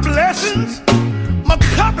count my blessings, my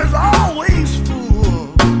cup is always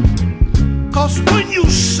full. 'Cause when you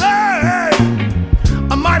serve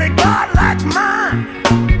a mighty God like mine,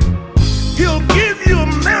 he'll give you a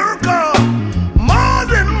miracle more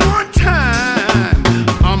than one time.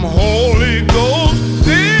 I'm Holy Ghost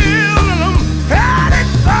filled and I'm headed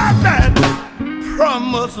for that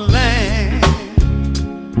promised land.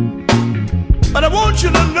 But I want you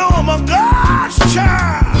to know I'm a God's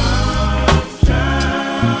child.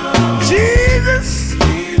 Jesus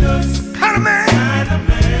kind of man.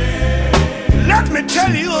 Let me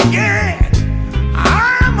tell you again,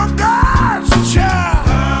 I'm a God's child.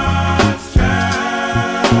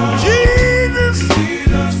 Jesus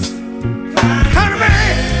kind of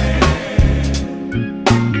man.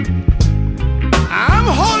 I'm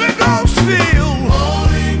Holy Ghost filled.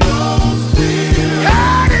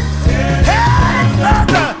 Headed for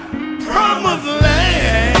the promised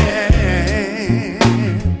land.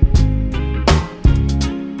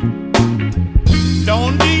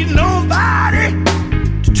 Don't need nobody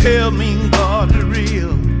to tell me God is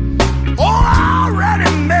real. Oh, I already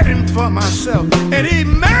met him for myself, and he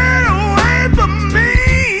made a way for me.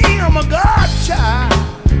 I'm a God's child.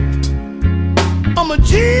 I'm a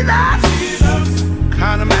Jesus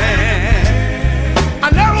kind of man. I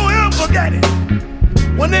never will forget it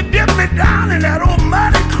when they dipped me down in that old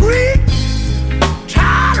muddy creek,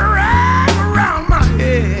 tied a rag around my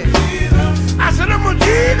head. I said, I'm a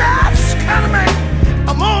Jesus kind of man.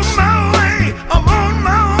 I'm on my way. I'm on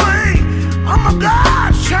my way. I'm a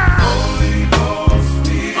God's child.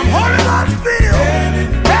 I'm Holy Ghost filled.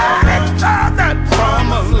 Headed for that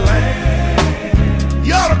promised land.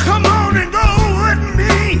 You ought to come on and go with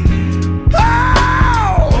me.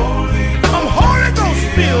 Oh, I'm Holy Ghost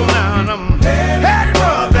filled now, and I'm headed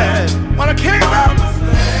for that. When I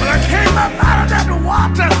came up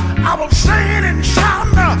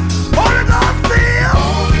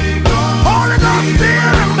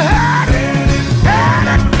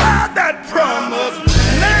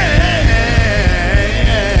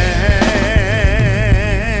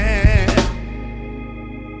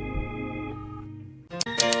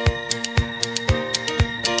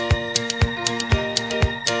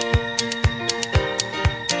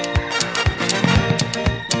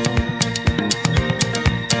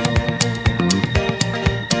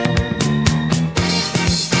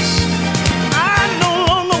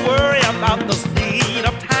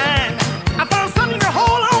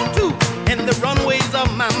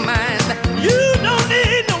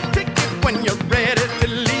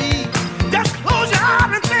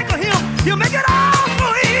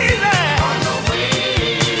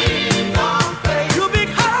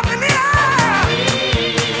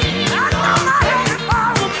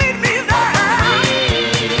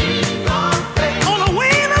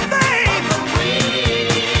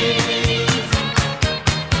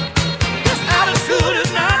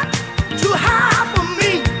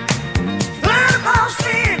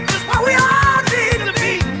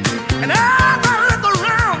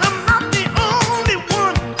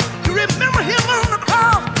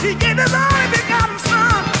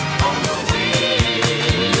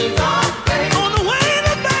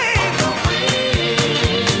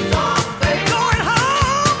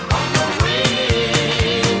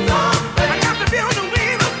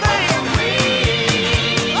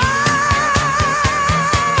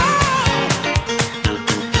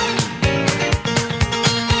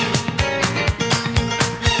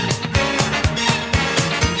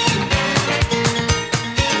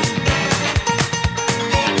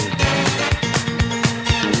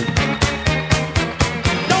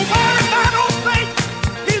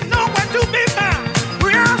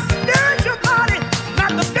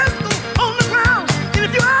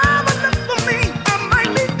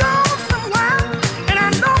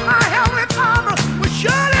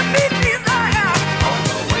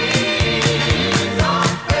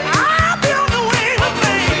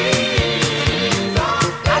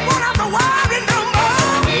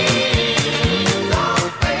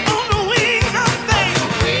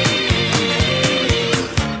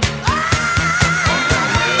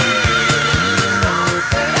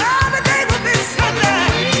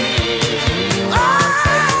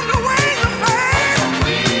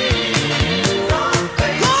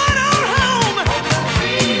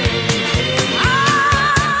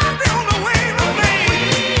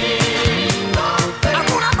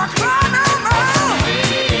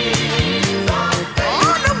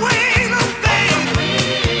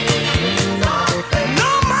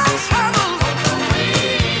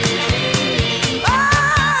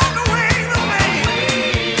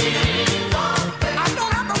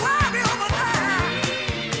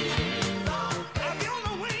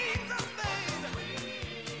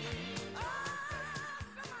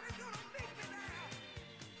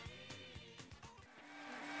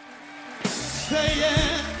say,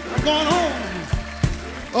 yeah, I'm going home.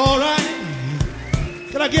 All right.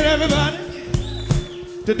 Can I get everybody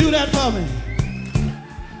to do that for me?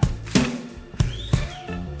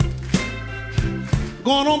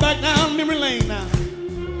 Going on back down memory lane now.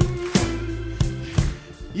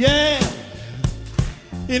 Yeah.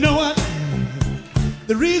 You know what?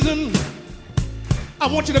 The reason I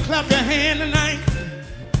want you to clap your hand tonight,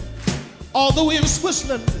 although we're in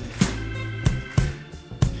Switzerland,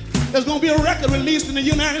 there's going to be a record released in the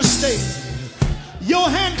United States. Your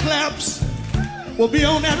hand claps will be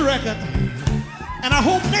on that record. And I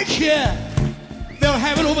hope next year they'll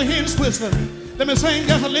have it over here in Switzerland. Let me sing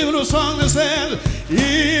just a little song that says,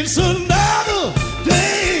 it's another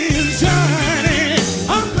day's journey.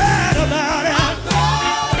 I'm glad about it.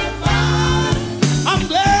 I'm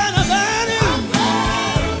glad about it.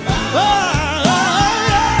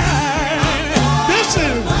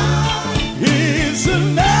 Listen, it's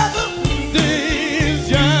another day's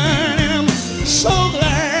journey. I'm so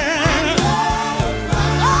glad.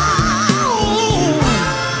 Oh,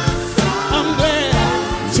 I'm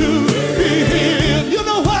glad to be here. You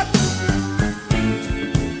know what?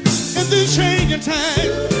 In this changing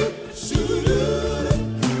time,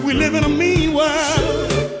 we live in a mean world.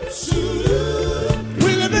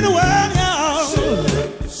 We live in a world, y'all,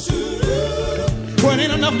 where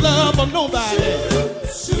ain't enough love for nobody.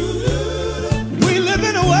 We live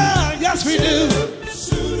in a world, yes we do,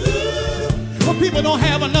 where people don't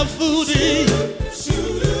have enough food to eat.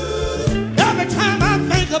 Every time I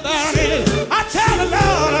think about it, I tell the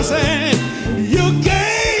Lord, I say, you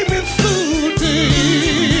gave me food to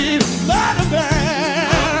eat. Lord, I'm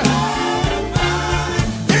glad.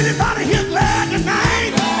 Anybody here glad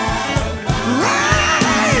tonight?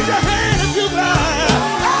 Raise your hand if you're glad.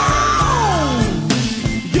 Oh,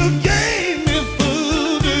 you gave me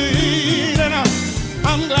food to eat, and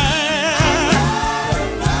I'm glad.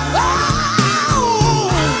 Oh,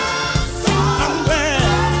 I'm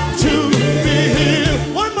glad to be here.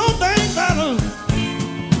 One more thing, fellas.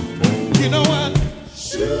 You know what?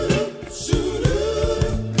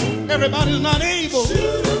 Everybody's not able to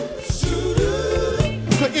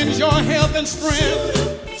enjoy health and strength.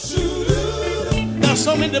 There's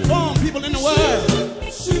so many deformed people in the world.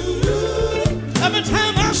 Every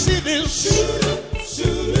time I see this,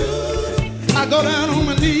 I go down on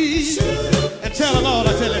my knees and tell the Lord,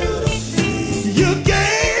 I tell him, you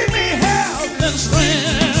gave me health and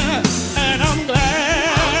strength, and I'm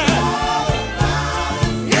glad.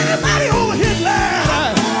 Anybody over here glad?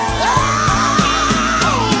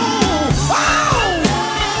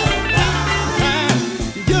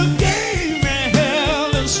 You gave me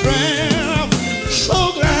health and strength,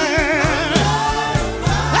 so glad.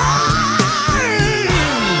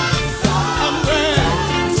 I'm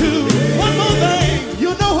glad to. One more thing,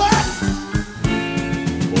 you know what?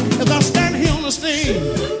 As I stand here on the stage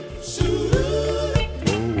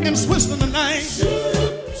in Switzerland tonight,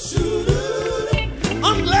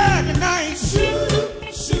 I'm glad tonight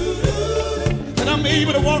that I'm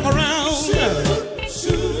able to walk around.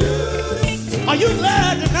 Are you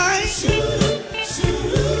glad tonight?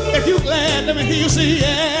 If you're glad, let me hear you say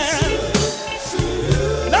yeah.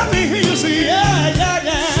 Let me hear you say yeah, yeah,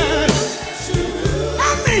 yeah.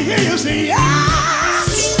 Let me hear you say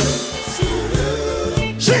yes.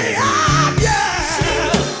 Say yeah,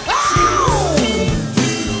 yeah. Oh,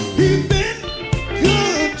 he's been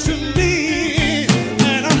good to me,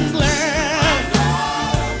 and I'm glad.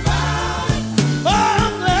 Oh,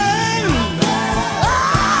 I'm glad.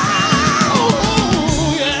 Oh,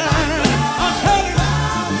 yeah. I'm telling you,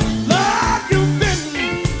 Lord, you've been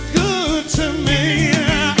good to me.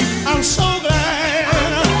 I'm so glad.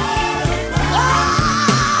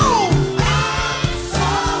 Oh,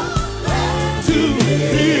 to be.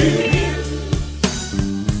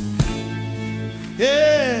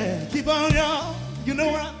 Yeah, keep on, y'all. You know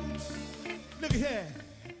what? Look here.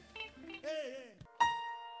 Hey,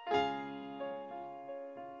 hey.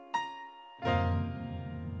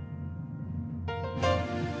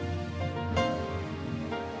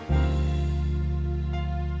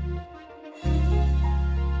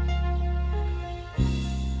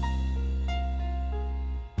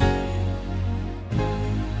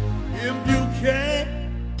 If you can't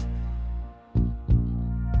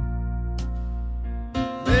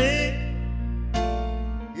make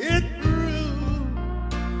it through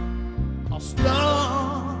a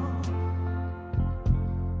storm,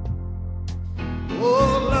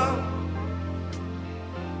 oh Lord,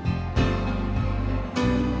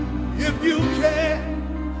 if you can't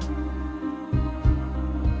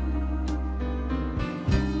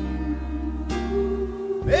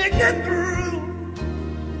make it through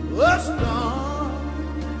a storm,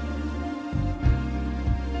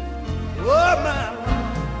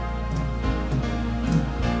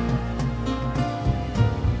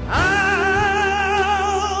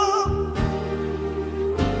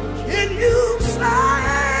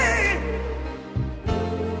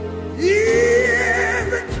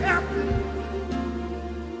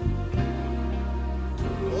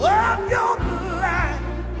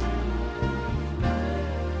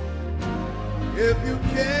 if you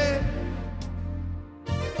can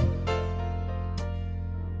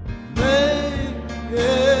make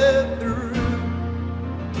it through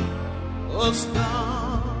a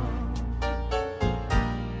storm.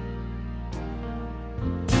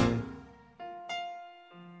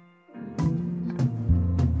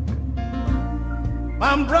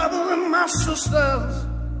 My brothers and my sisters,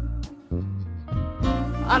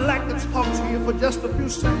 I'd like to talk to you for just a few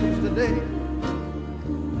seconds today.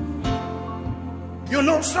 You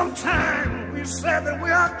know, sometimes we say that we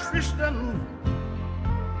are Christians,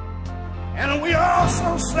 and we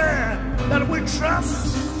also say that we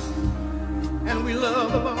trust and we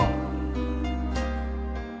love the Lord.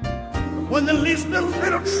 When the least little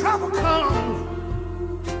trouble comes,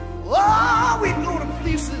 oh, we go to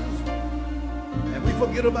pieces and we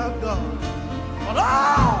forget about God. But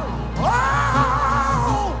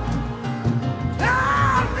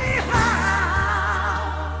tell me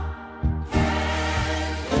how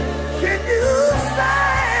can you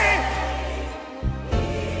say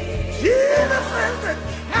Jesus is the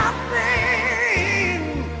captain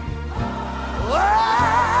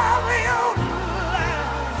of your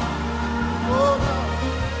life? Oh,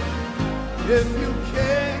 if you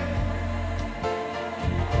can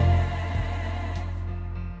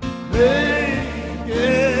make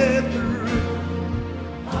it through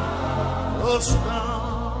a storm.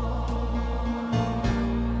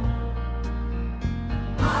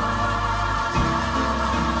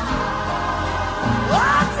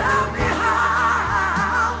 Oh, tell me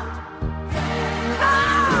how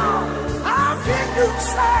can you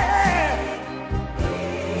say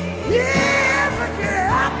he's the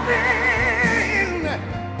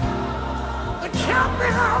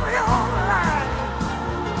captain of your life?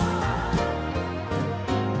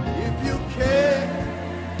 If you can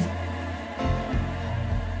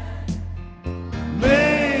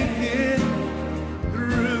make it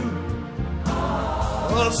through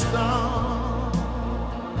a storm.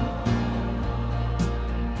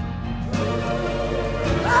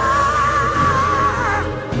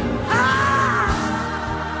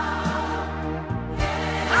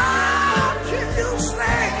 How can you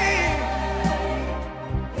say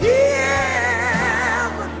he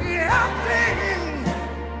is the captain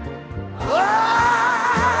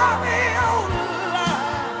of your life?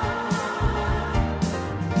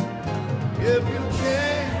 If you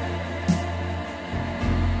can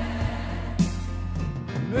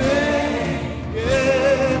make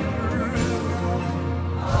it through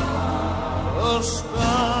a storm.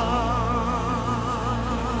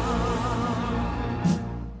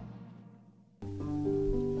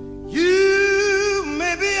 You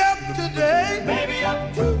may be up today,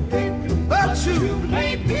 but you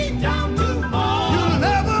may be down tomorrow. You'll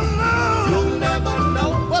never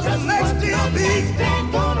know what the next day will be.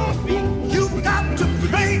 You've got to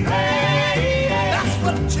pray. That's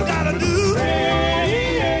what you gotta do.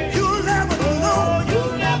 You'll never know.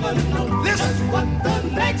 This is what the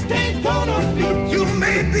next day's gonna be. You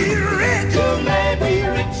may be rich.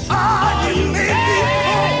 Or you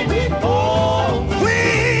may be poor.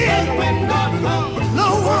 When God comes, no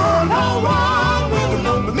one will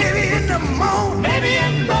know. Maybe in the morning,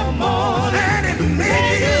 and it may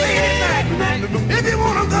be late at night. If you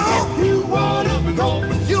wanna go,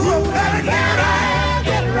 you better get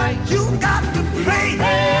right. You got to pray.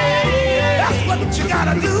 That's what you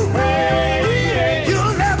gotta do.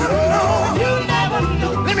 You'll never know.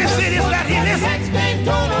 Let me say this right here. Listen.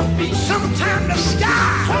 Sometime the sky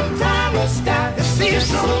it seems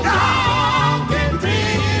so dark and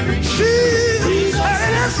dreary.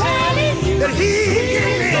 Jesus telling you that He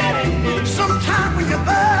getting in. Sometime when you're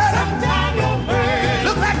burdened,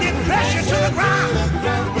 look like you pressure to the ground.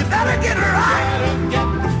 You better get right.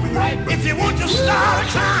 If you want to start a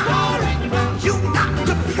time, you got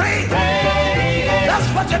to pray. That's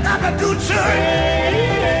what you got to do,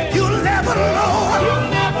 church. You'll never know.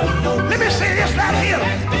 Let me say this right here.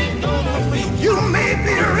 You may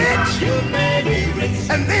be rich,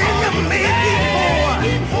 and then you may be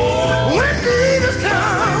poor. When Jesus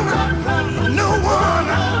comes, no one.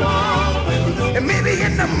 It may be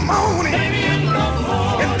in the morning,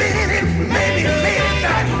 and then it may be late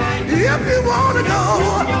at night. If you want to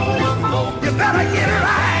know, you better get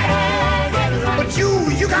right. But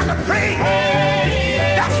you got to pray.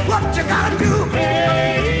 That's what you got to do.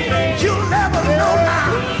 You'll never know now.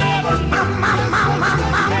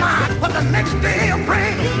 What the next day will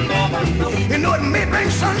bring. You know it may bring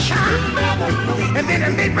sunshine, and then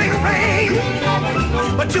it may bring rain.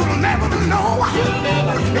 But you'll never know.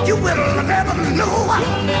 You will never know.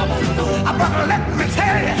 But let me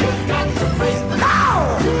tell you,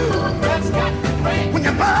 now, when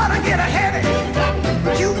your burden get ahead,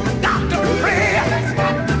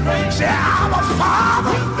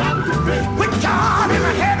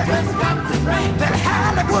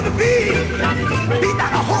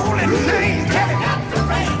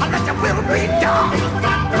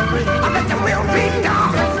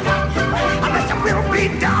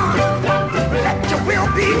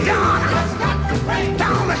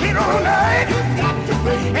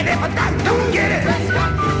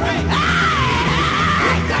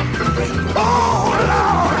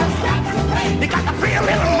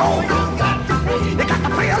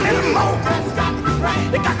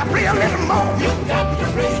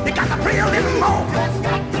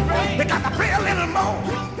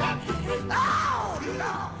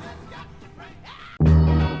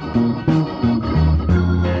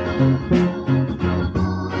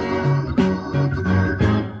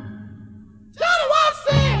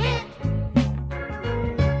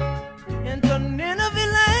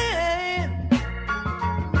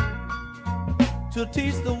 to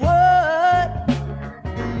teach the word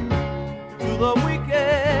to the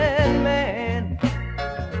wicked man.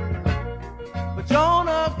 But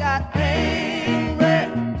Jonah got angry.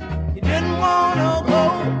 He didn't want to go.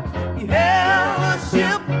 He held the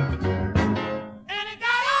ship and he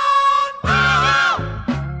got on board.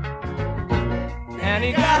 And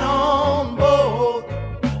he got on board.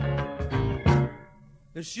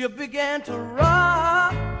 The ship began to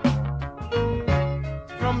rock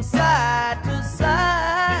from side to side.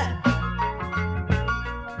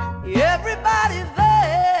 Everybody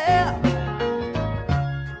there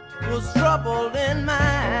was troubled in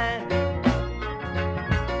mind.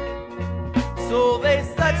 So they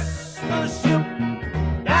searched the ship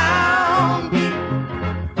down deep,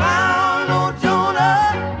 found old Jonah.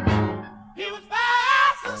 He was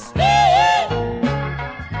fast asleep.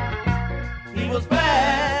 He was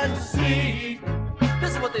fast asleep.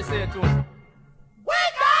 This is what they said to him.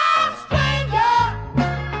 Wake up, stranger,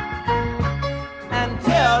 and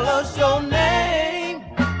tell us your name.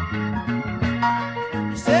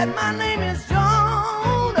 He said, my name is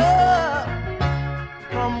Jonah,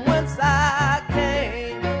 from whence I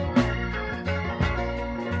came.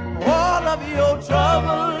 All of your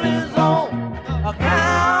trouble is on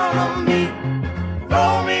account of me.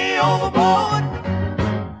 Throw me overboard,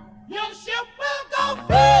 your ship will go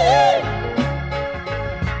free.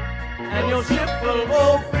 And your ship will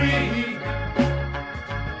go free.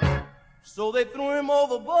 So they threw him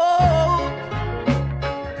overboard,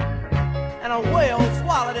 and a whale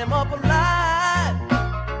swallowed him up alive.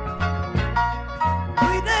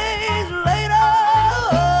 3 days later,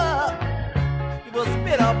 he was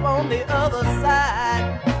spit up on the other side.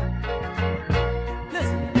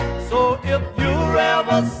 Listen, so if you're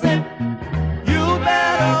ever sick, you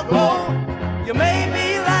better go. You may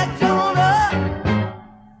be like Jonah.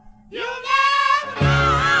 You never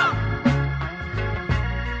know.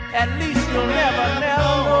 At least you'll never know.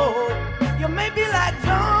 You may be like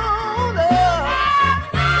Jonah.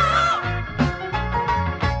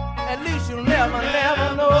 At least you'll never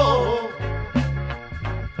know.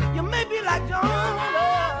 You may be like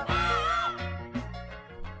Jonah.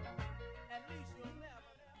 At least you'll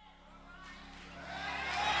never.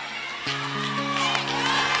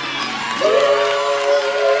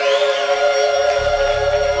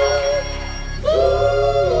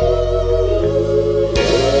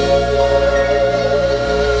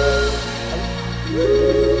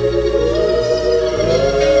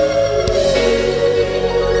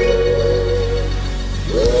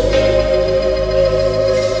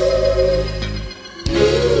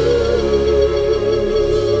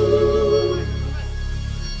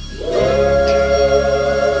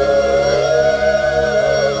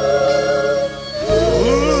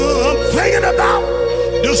 I'm thinking about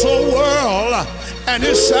this old world and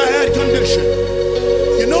its sad condition.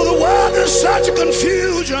 You know, the world is such a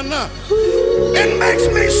confusion. It makes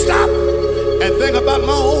me stop and think about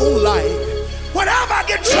my own life. Whenever I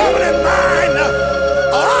get trouble in mind,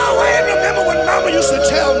 I always remember what Mama used to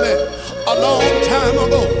tell me a long time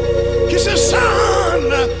ago. She said,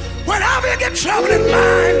 son, whenever you get trouble in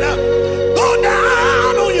mind, go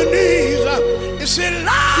down on your knees and say,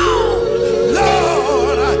 Lord,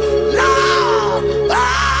 Lord, Lord,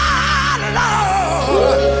 Lord,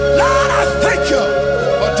 Lord, Lord, I thank you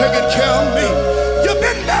for taking care of me. You've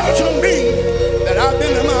been better to me than I've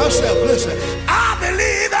been to myself. Listen, I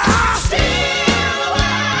believe that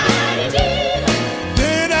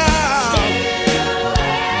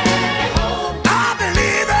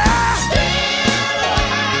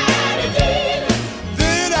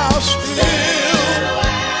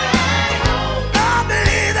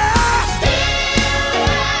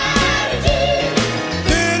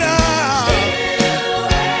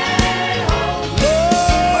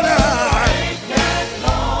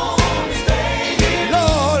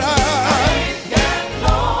Lord,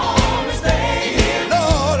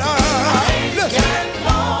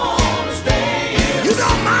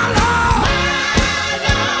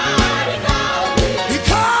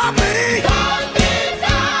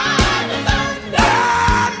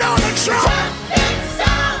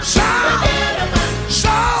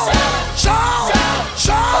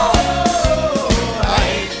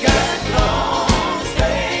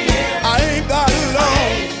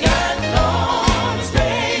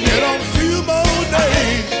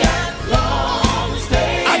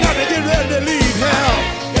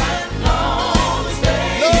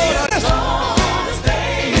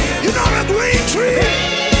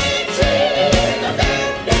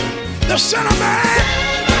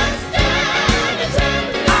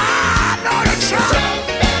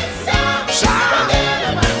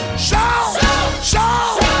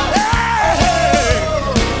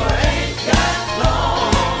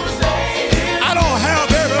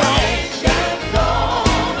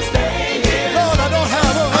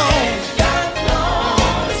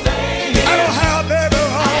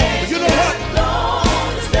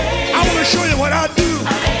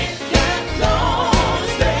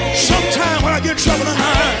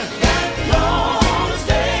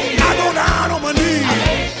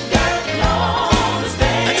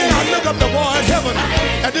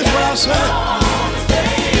 And this is what I said.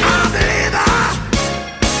 I believe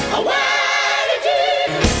away to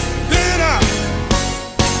Jesus. Then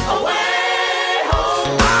Away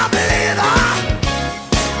home. I believe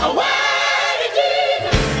away to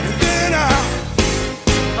Jesus. then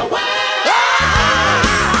Away.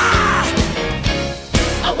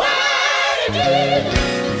 Away to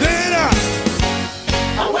Jesus. then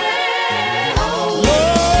Away home.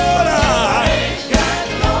 Lord, Ain't got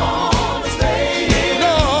long to stay here.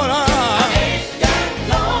 Lord, Ain't got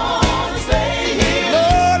long to stay here.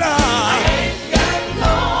 Lord, Ain't got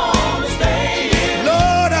long to stay here.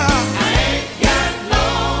 Lord, Ain't got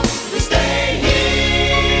long to stay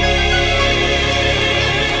here.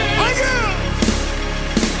 thank you.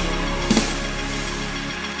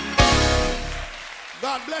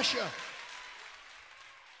 God bless you.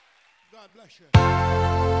 God bless you.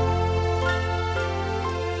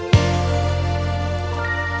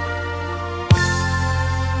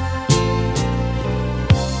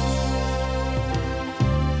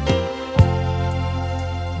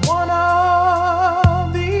 One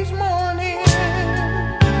of these mornings,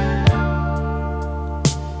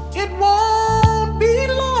 it won't be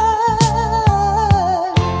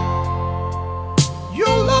long.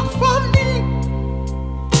 You'll look for me,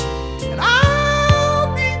 and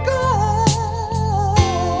I'll be gone.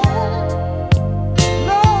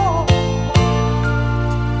 Lord,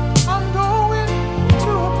 I'm going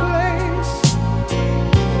to a place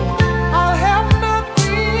I'll have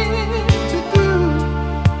nothing to do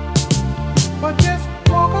but just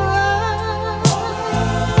walk around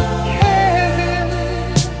heaven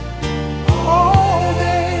all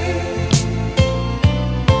day.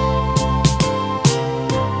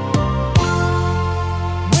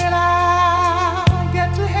 When I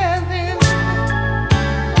get to heaven,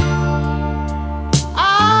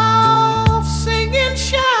 I'll sing and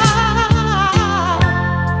shout.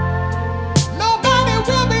 Nobody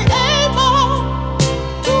will be able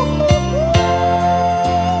to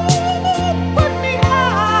put me out.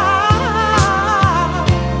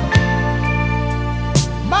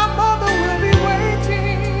 My mother will be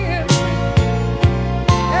waiting,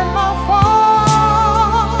 and my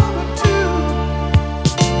father too.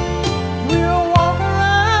 We'll walk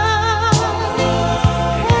around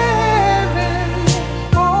heaven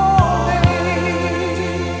all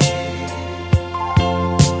day.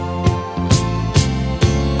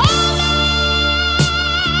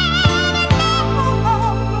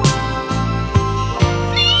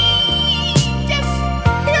 Just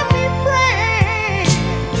hear me pray.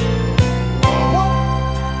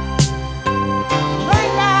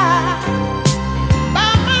 Right now,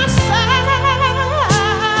 by my side.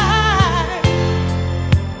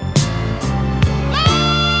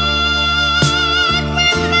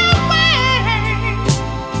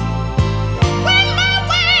 When my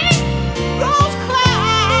way grows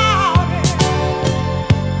cloudy,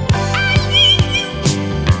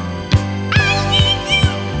 I need you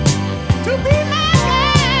to be my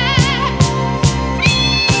guide.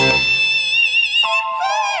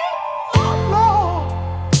 Oh Lord,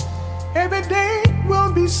 every day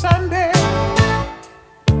will be Sunday.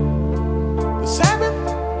 The Sabbath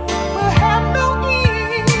will have no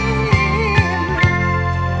end.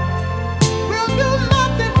 We'll do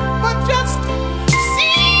nothing but just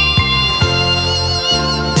sing.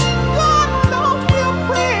 God knows we'll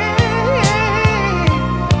pray.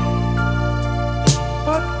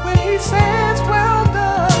 But when He says, "Well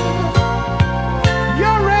done,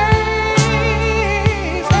 your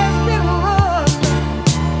race has been run,"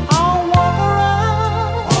 I'll walk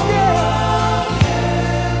around, yeah.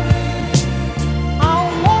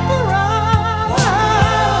 I'll walk around.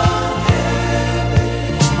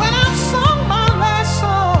 When I've sung my last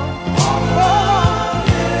song,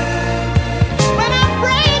 when I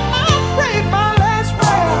prayed my last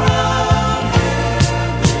prayer,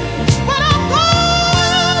 when I've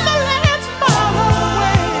gone the last mile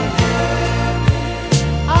away,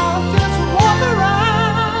 I'll just walk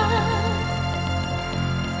around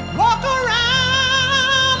all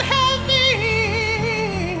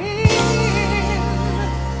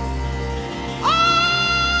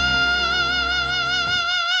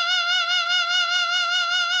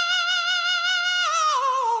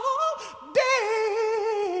day.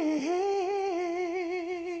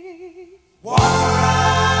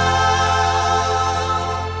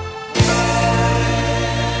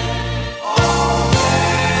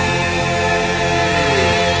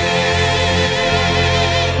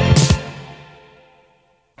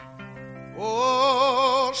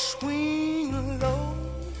 Oh, swing low,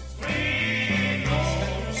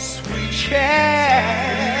 sweet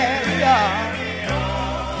chariot,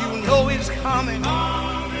 you know it's coming.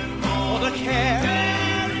 to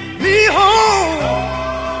carry me home.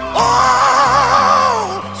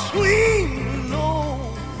 Oh, sweet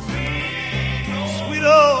Lord, sweet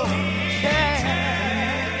old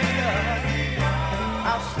carrier.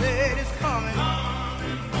 I said it's coming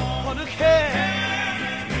for to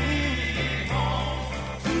carry me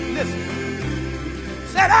home. Listen,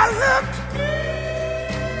 said I looked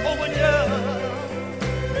over there.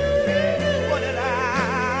 What did I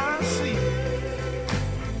see?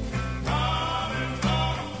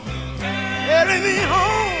 Carry me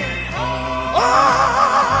home. Oh,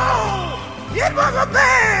 it was a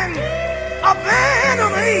band of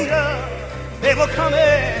angels. They were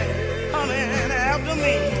coming after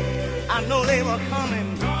me. I know they were coming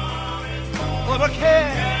for to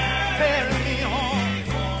carry me home.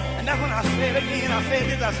 And that's when I said again, I said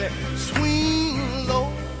this, I said, sweet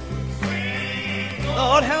Lord,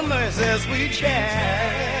 Lord have mercy, sweet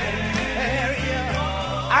chariot.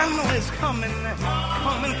 I know it's coming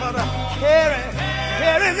for the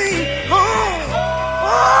carry me home.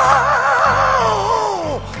 Oh,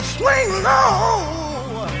 sweet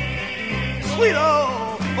Lord, sweet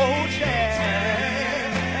old chariot.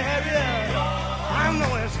 I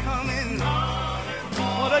know it's coming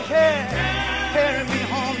for the carry me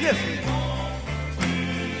home. Listen,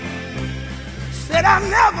 said I've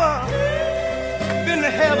never been to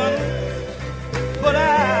heaven, but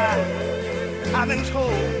I've been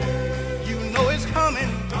told, you know it's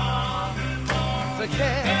coming to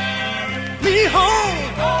carry me home.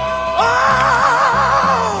 Oh,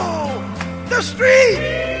 the street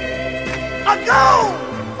I go.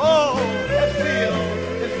 Oh,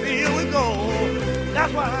 it's filled with gold.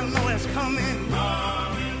 That's why I know it's coming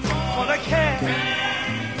for the carry.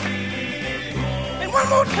 And one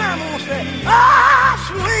more time I'm gonna say,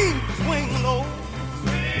 swing low,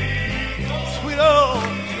 sweet old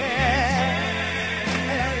carrier.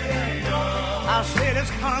 I said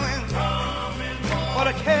it's coming for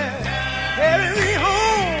the carry me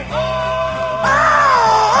home. Oh,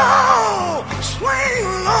 swing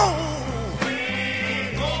low,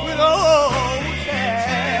 sweet old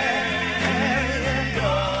carrier.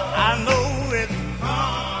 I know it's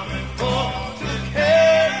coming for to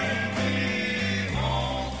carry me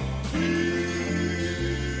home.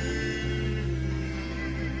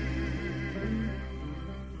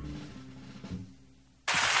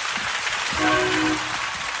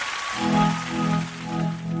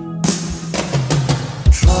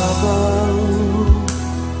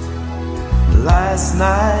 Last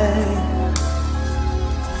night,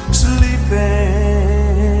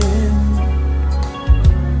 sleeping,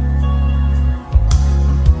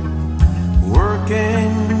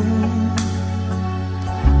 working,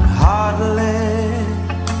 hardly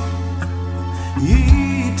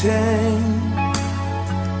eating.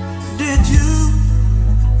 Did you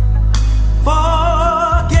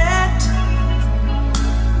forget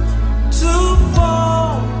to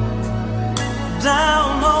fall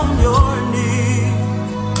down on your knees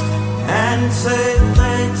and say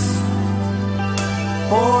thanks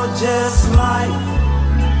for just life,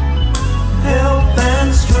 health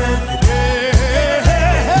and strength?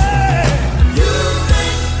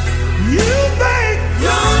 You think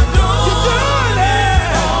you're doing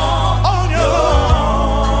it on your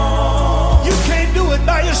own. You can't do it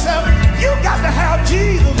by yourself. You got to have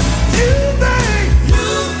Jesus. You think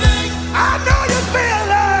I know you feel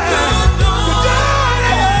like you're doing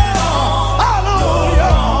it all on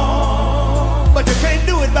your own, but you can't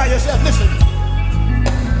do it by yourself. Listen.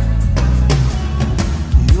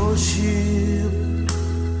 Your ship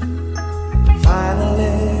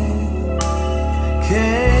finally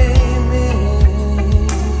came in.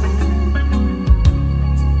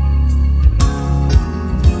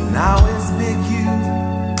 Now it's big you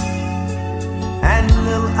and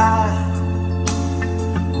little I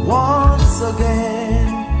once again.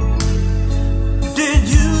 Did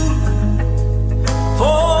you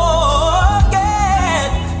forget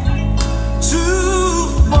to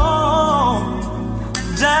fall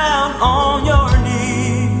down on your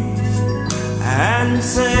knees and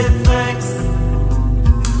say thanks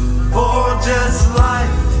for just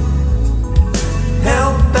life,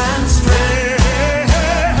 health and strength?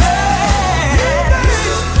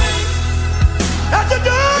 That you're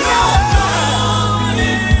doing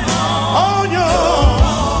it on your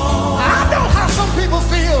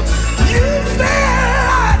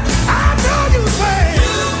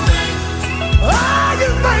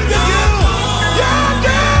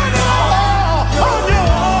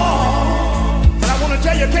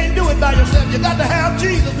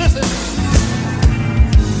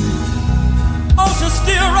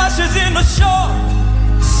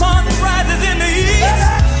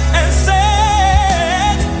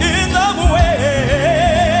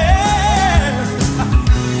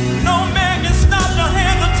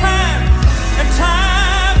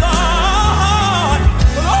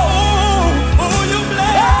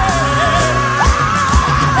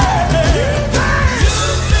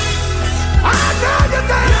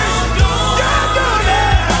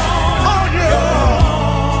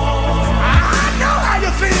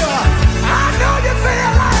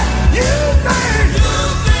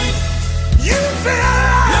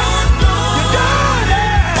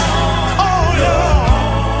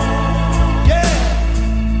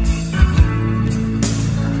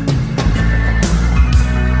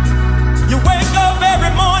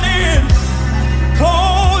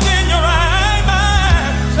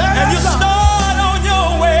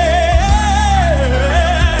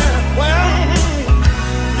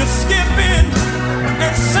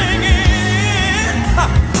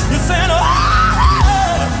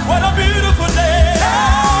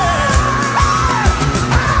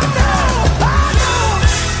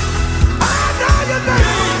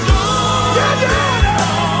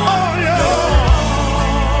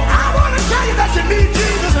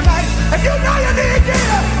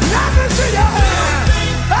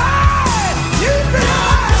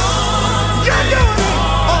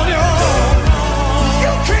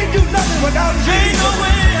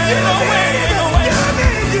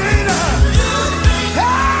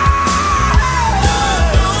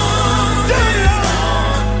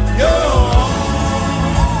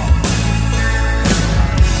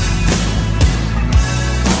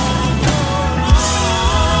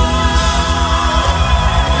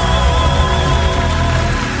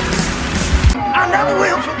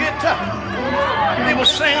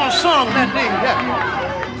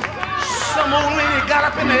Some old lady got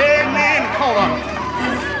up in the amen corner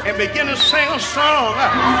and began to sing a song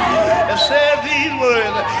that said these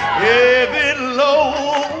words: heavy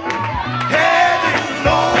load, heavy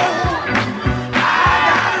load.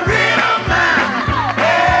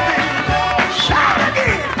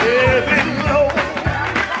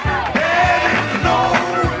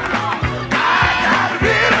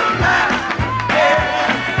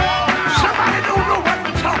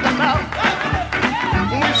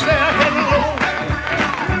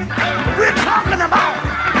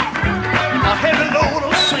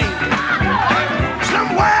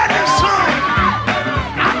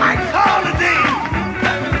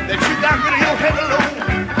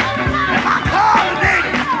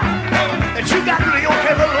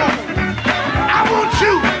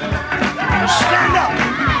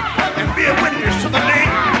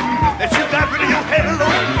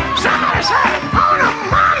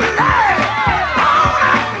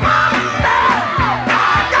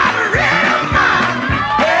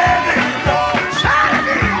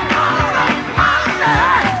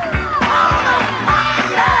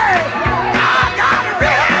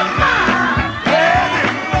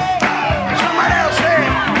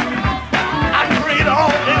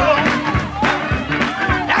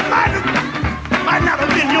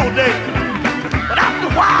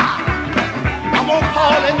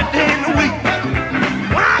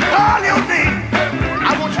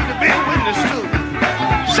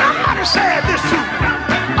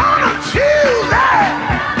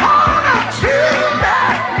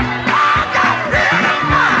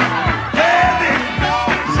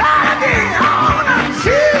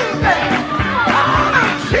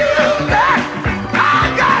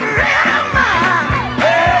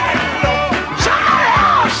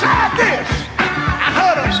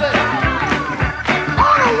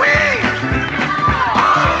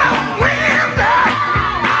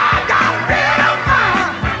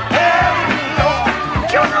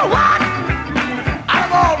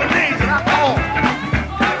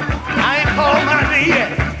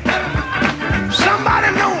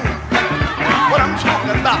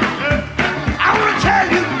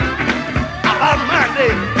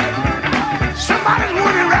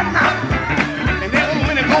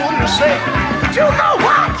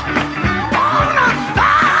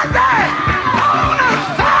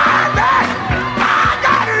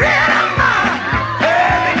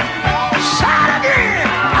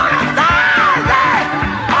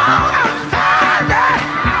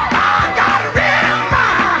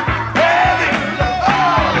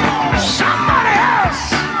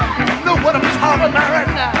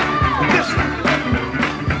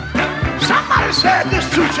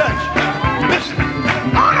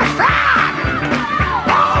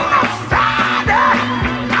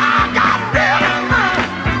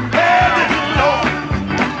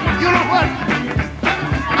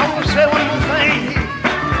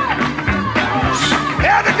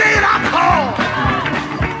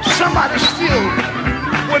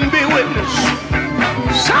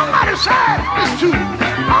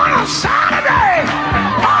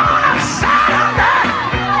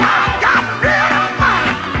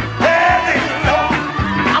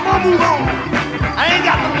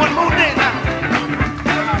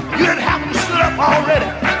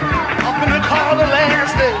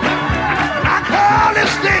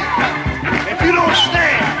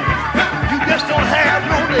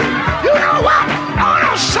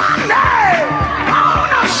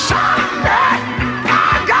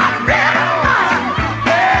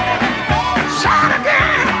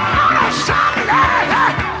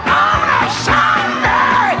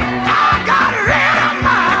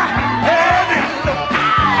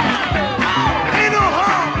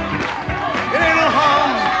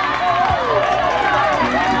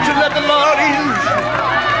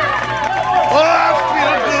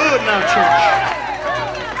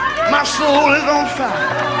 My soul is on fire.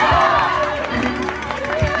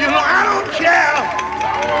 You know, I don't care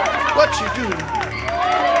what you do.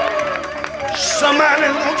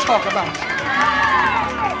 Somebody's gonna talk about you.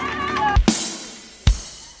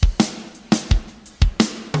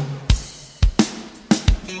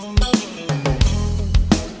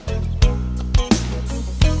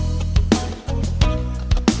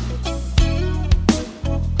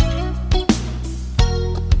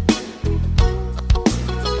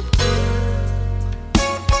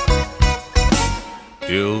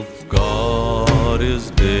 If God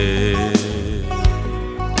is dead,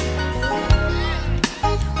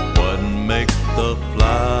 what makes the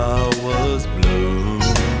flowers bloom?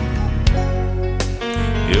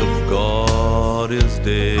 If God is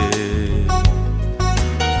dead,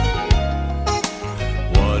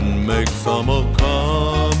 what make summer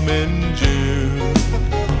come in June?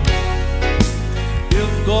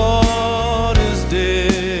 If God is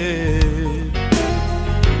dead,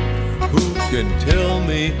 who can tell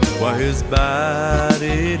me why his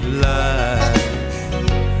body lies?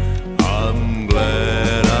 I'm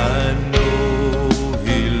glad I know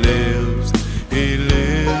he lives, he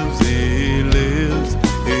lives, he lives,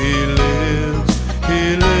 he lives,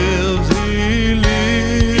 he lives, he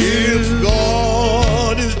lives. If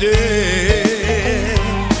God is dead,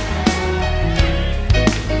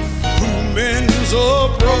 who mends a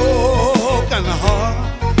broken heart?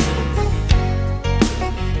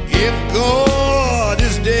 If God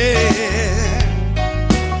is dead,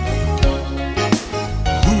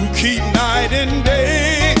 who keep night and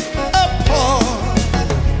day apart?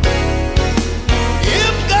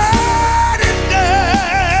 If God is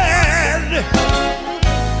dead,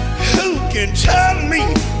 who can tell me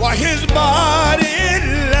why his body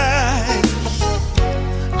lies?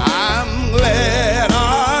 I'm glad I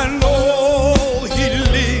know he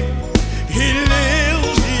lives, he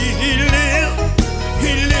lives, he lives,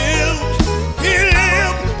 he lives, he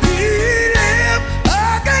lives, he lives.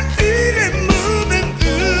 I can feel him moving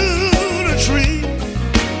through the tree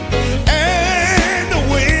and the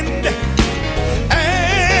wind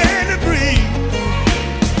and the breeze.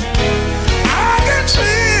 I can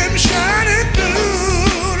see him shining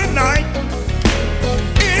through the night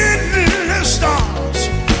in the stars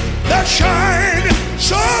that shine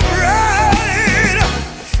so bright.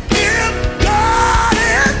 If God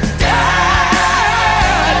is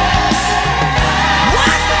dead,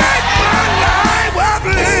 what make my life worth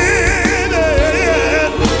living?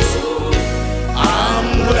 I'm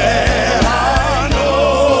glad I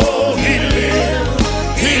know he lives,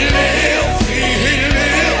 he lives, he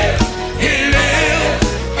lives, he lives,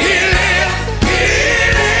 he lives, he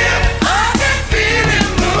lives. I can feel him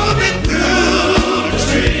moving through the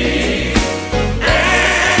trees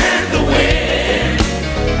and the wind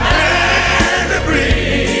and the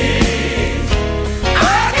breeze. I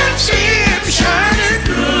can see him shining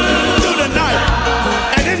through the night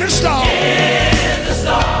and in the stars.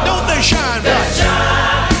 Don't they shine bright?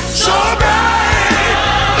 So bright.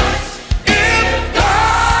 If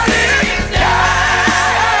God is dead,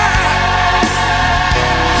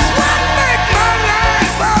 what make my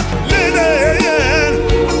life worth living?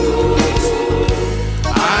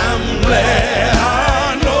 I'm glad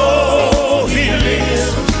I know he lives,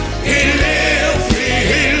 he lives, he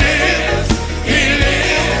lives, he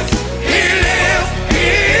lives, he lives, he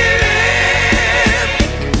lives.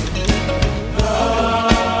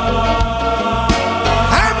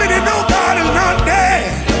 How many know God is not dead?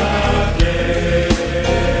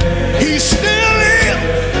 He still lives.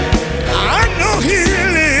 I know he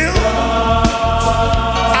lives.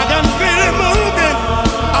 I can feel him moving.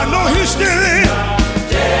 I know he still lives.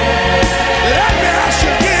 Let me ask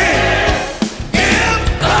you again. If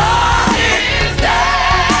God is dead,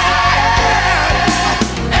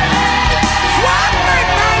 what make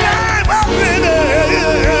my life worth living?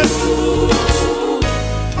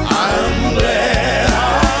 I'm glad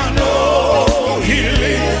I know he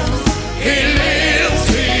lives, he lives,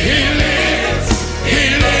 he lives, he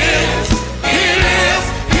lives, he lives,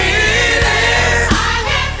 he lives. I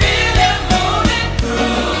can feel him moving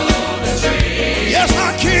through the trees. Yes, I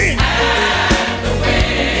can. And the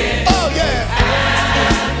wind. Oh yeah.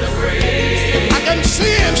 And the breeze. I can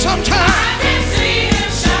see him sometimes. I can see him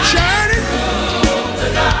shining through the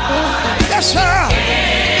night. Yes, sir.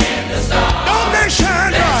 In the stars. Don't they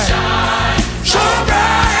shine bright? So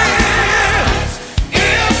bright.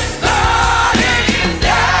 If God is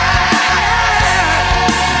dead,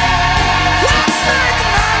 what make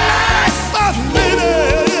my life worth living?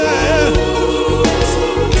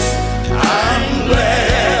 I'm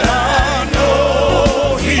glad I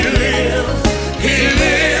know he lives, he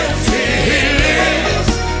lives, he lives,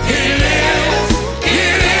 he lives, he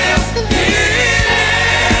lives, he lives.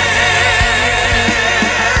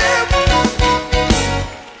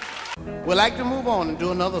 We'd like to move on and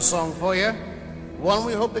do another song for you. One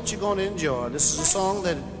we hope that you're going to enjoy. This is a song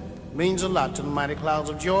that means a lot to the Mighty Clouds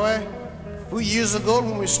of Joy. A few years ago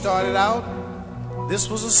when we started out, this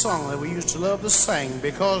was a song that we used to love to sing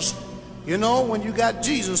because, you know, when you got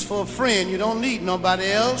Jesus for a friend, you don't need nobody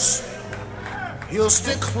else. He'll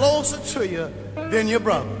stick closer to you than your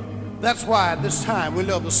brother. That's why at this time we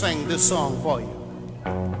love to sing this song for you.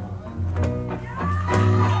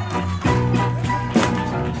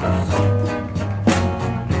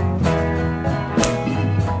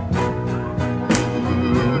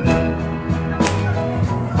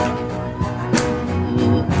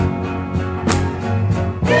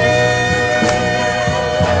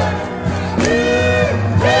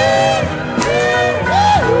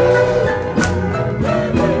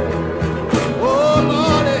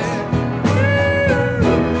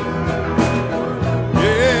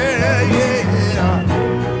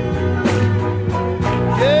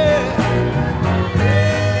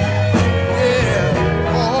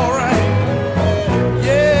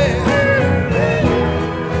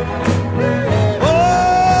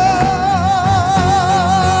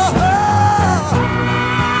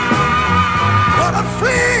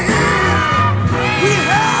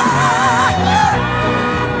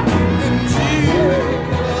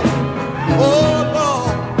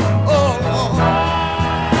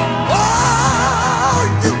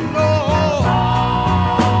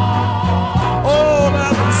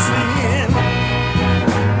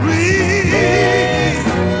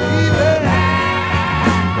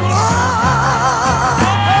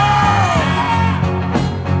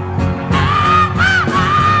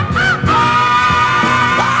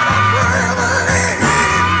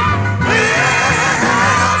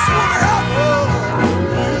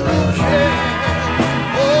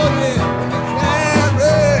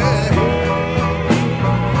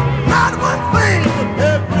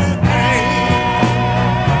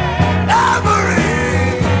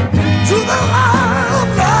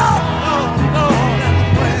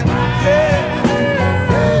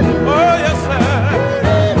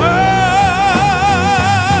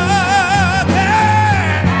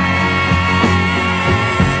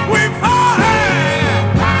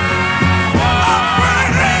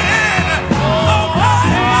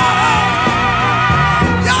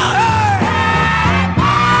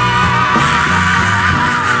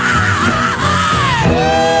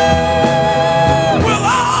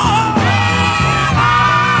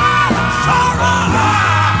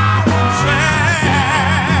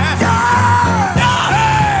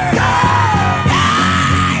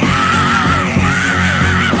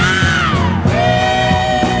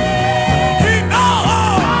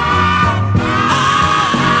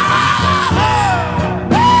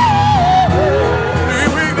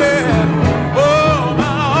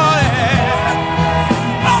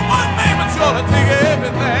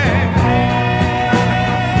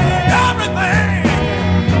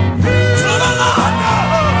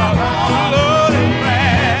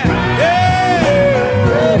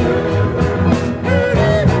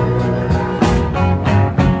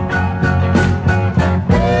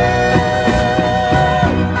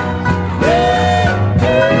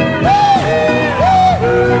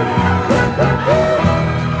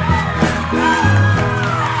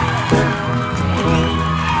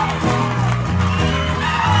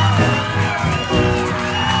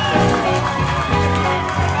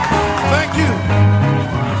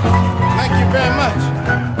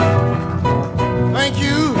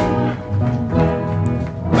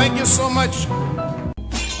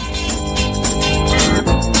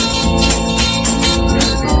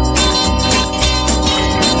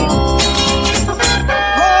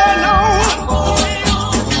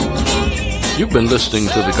 You've been listening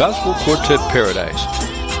to the Gospel Quartet Paradise.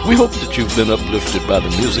 We hope that you've been uplifted by the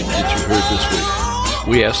music that you heard this week.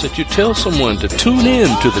 We ask that you tell someone to tune in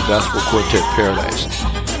to the Gospel Quartet Paradise.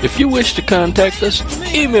 If you wish to contact us,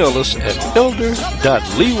 email us at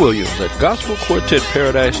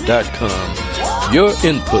elder.leewilliams@gospelquartetparadise.com. Your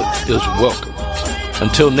input is welcome.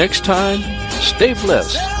 Until next time, stay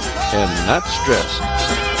blessed and not stressed.